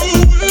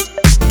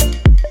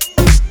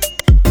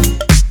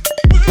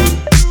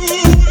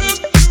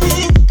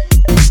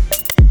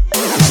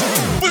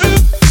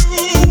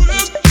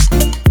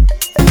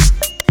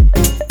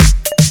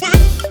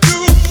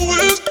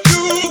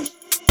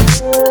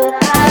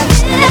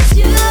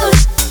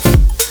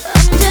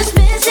 I'm just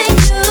missing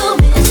you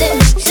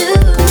too.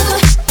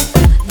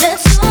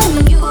 That's all.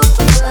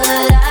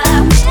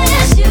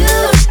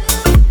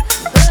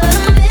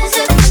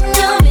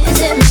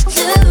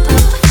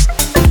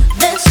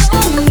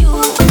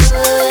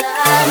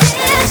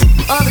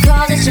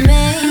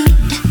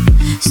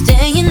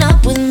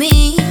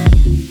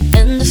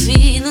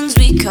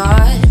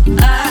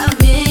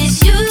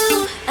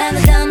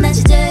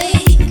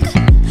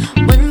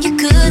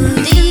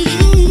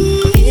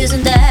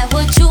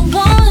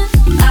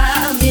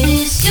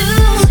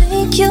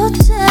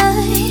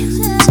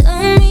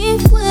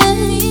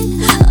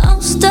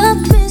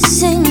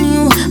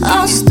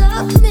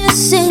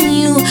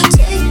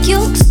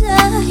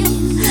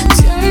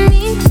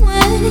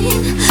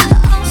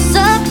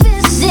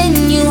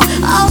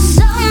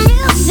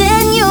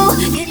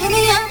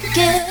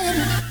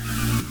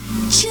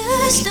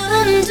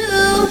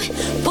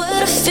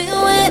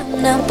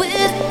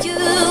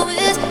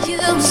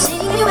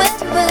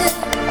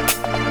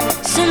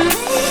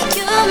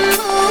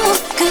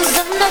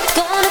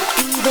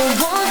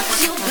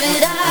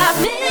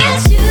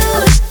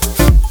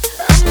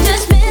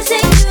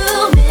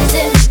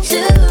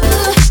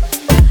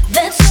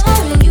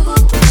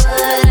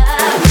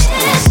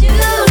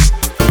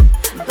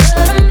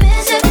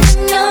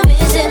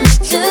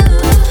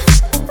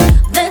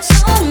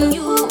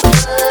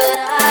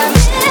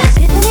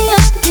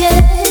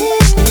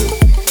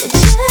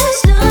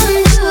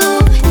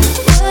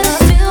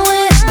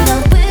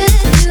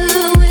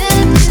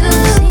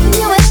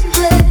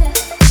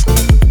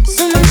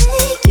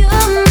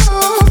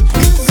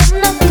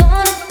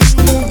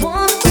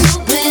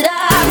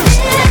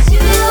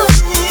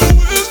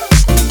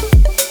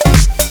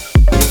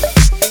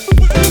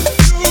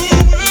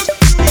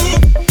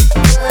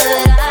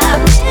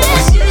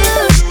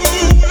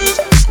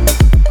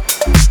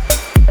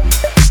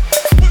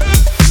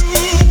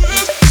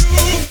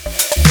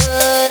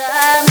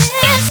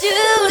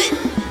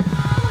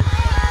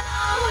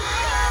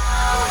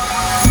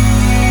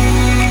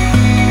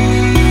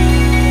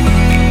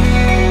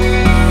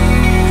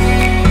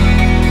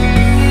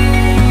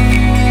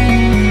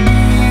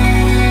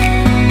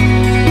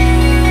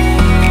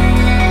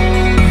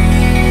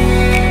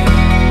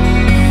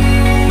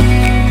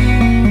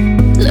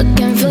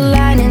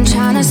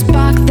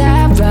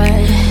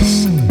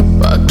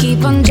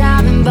 on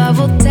driving, but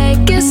we'll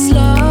take it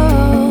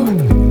slow.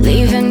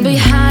 Leaving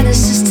behind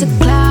us just a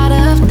cloud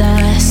of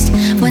dust.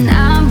 When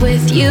I'm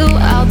with you,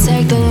 I'll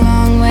take the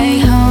long way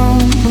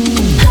home.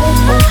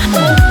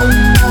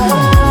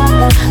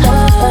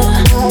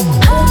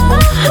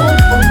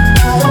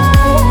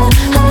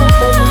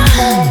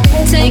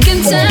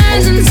 Taking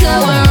turns until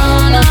we're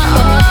on our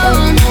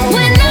own.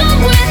 When I'm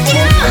with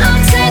you,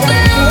 I'll take the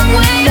long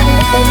way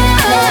home.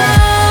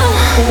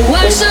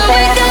 Where should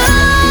we go?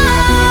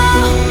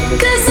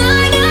 'Cause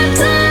I got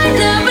time,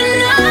 never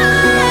know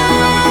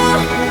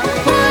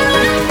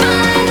what I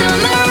find on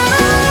the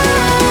road.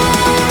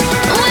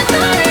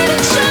 Without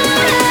even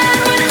trying,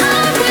 when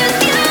I'm with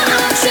you,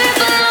 I'll take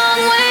the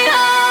long way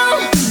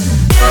home.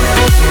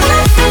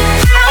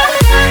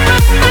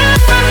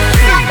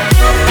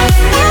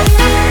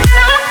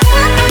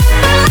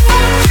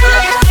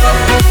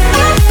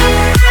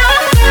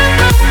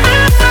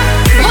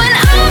 When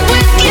I'm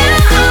with you,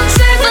 I'll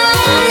take the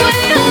long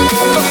way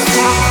home.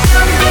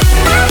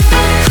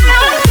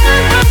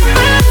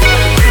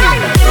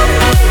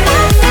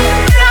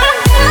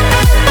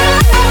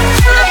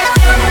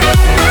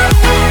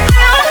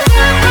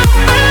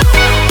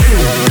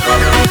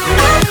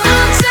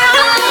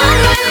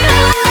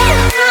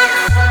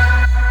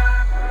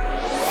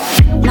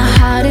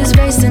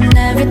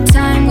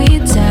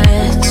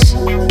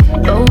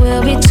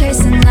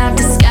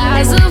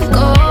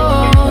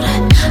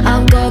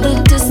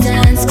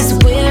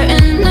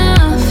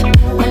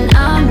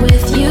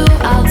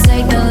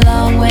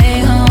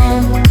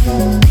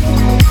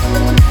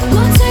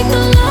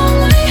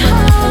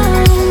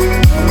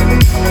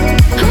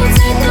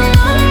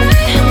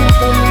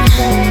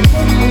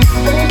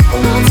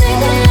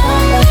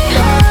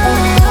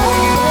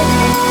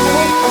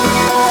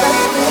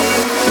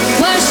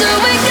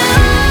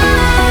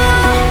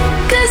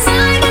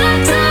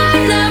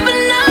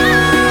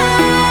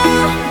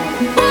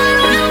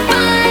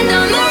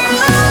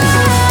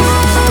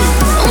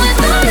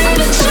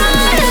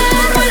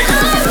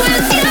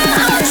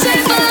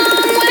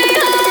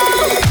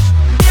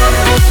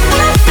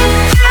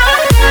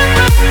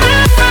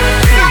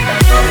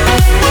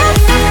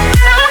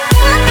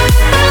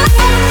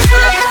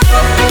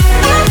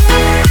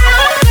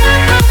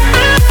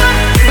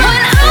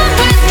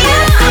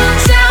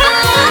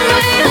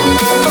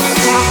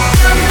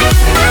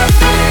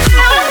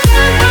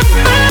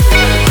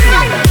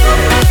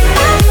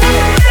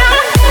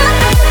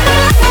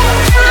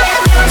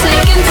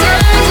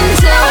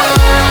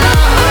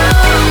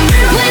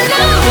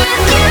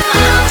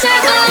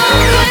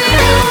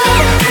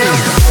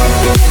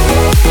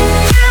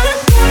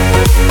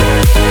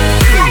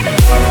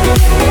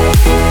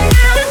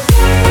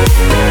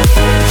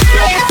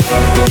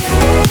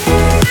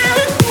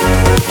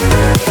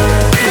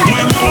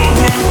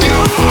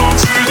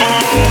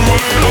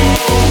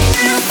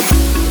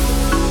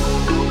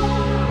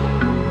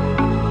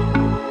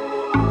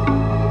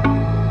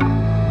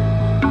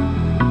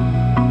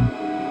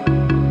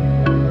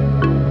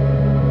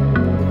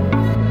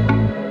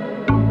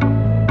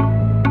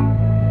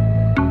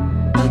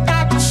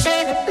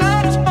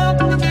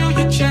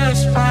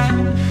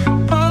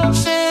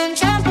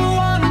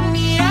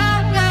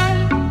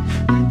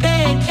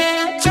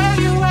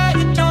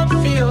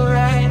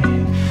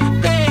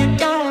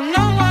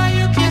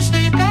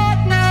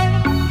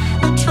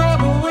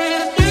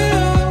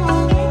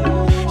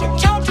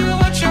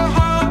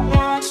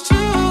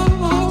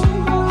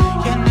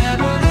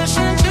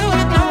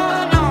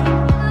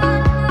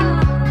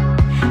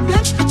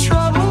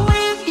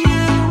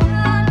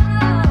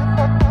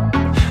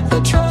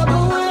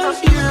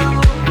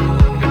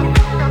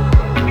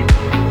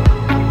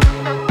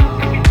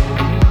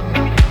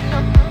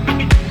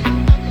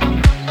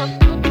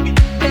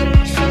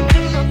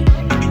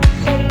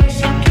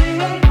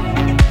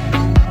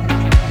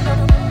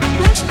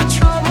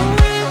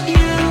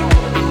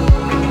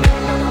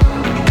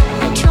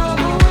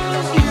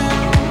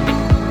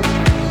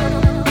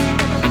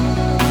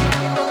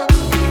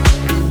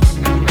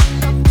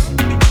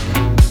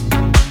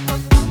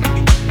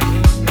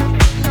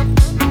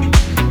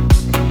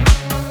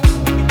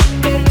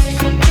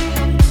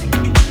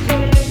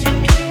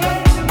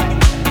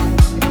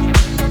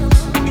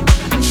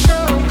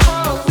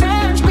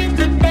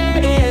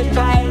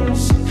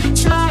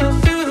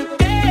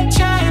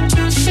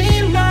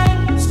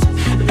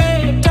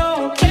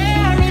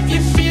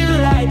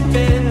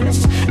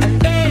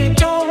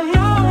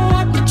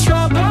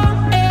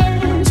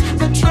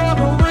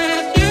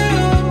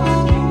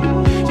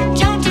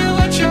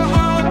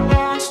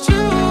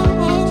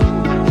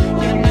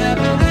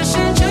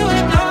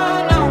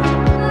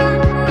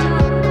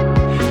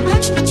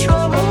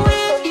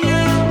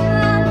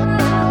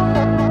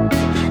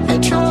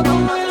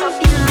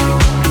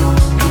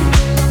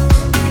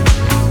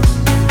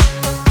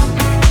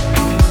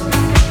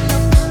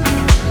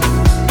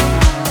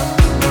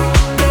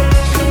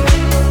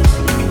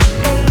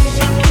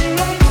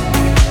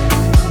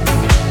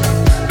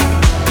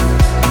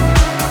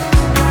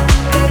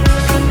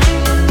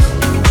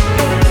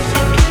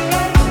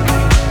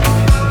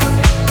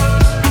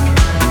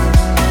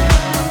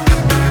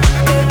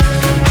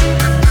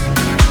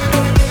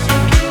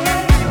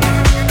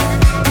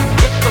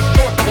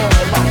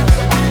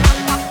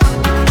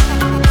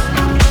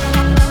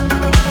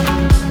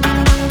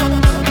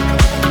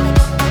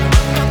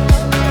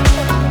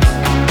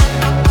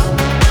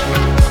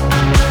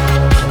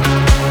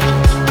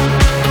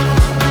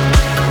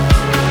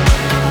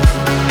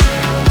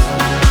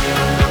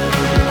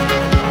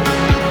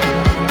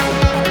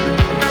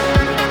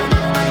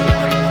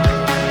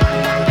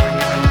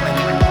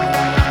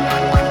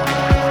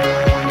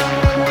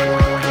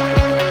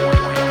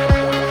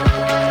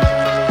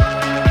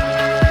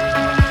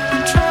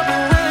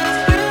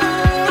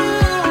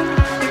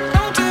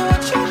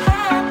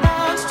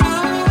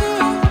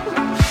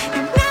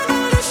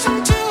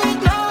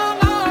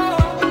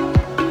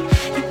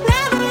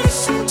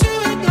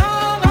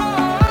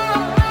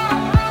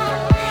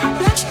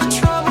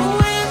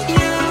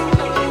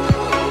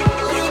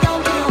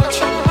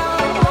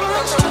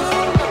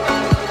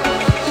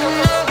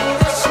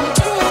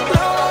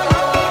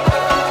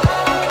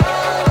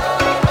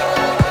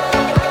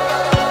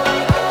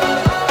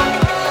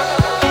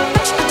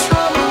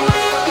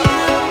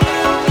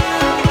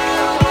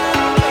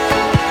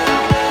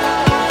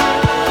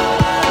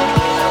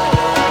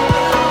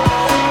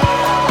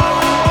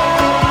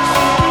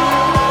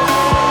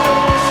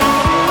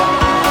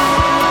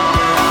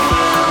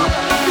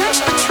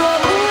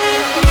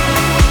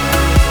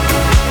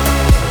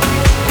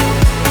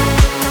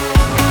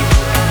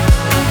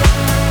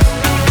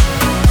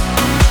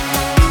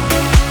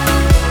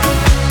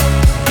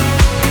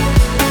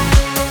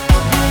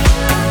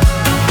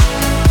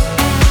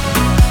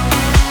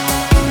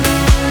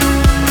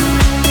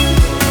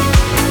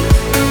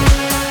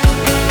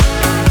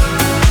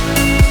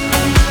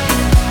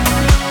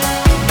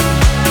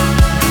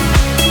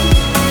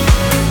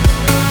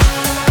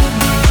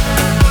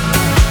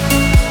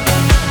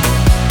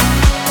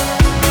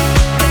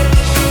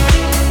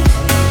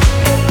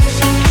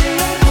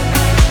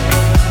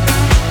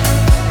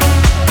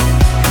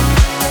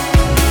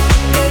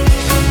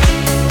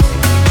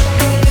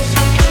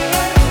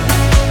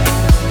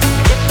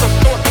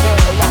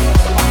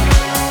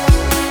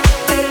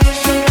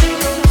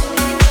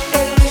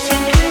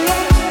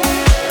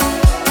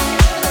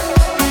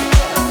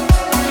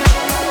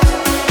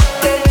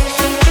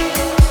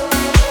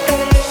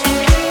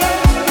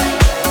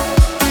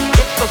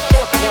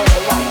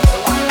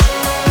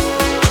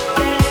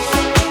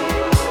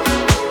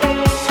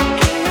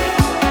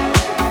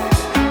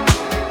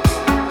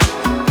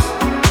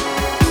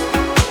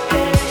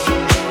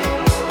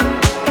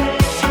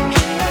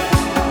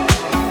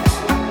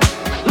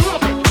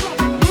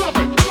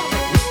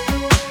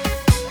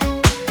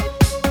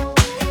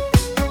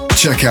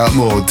 Check out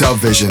more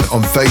Dubvision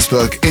on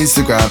Facebook,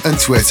 Instagram and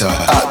Twitter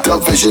at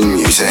Dubvision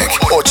Music,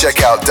 or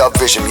check out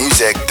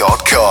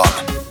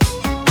dubvisionmusic.com.